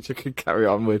loads that you could carry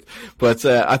on with. But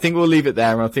I think we'll leave it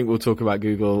there, and I think we'll talk about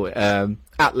Google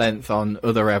at length on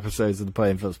other episodes of the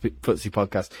Playing Footsie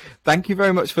podcast. Thank you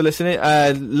very much for listening.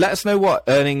 Let us know what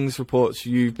earnings reports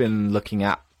you've been looking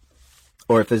at,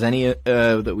 or if there's any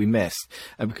that we missed,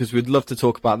 because we'd love to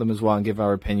talk about them as well and give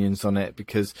our opinions on it,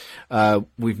 because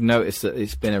we've noticed that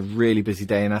it's been a really busy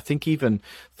day, and I think even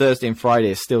Thursday and Friday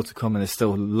is still to come, and there's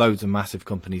still loads of massive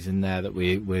companies in there that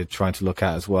we're trying to look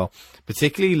at as well,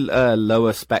 particularly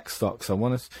lower spec stocks. I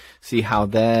want to see how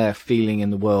they're feeling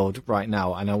in the world right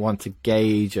now, and I want to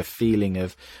gauge a feeling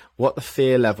of what the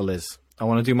fear level is. I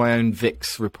want to do my own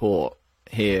VIX report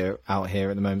out here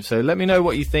at the moment. So let me know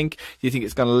what you think. Do you think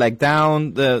it's going to leg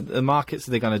down the markets?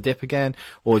 Are they going to dip again,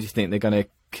 or do you think they're going to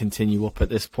continue up at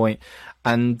this point?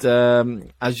 And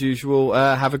as usual,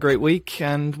 have a great week,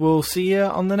 and we'll see you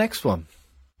on the next one.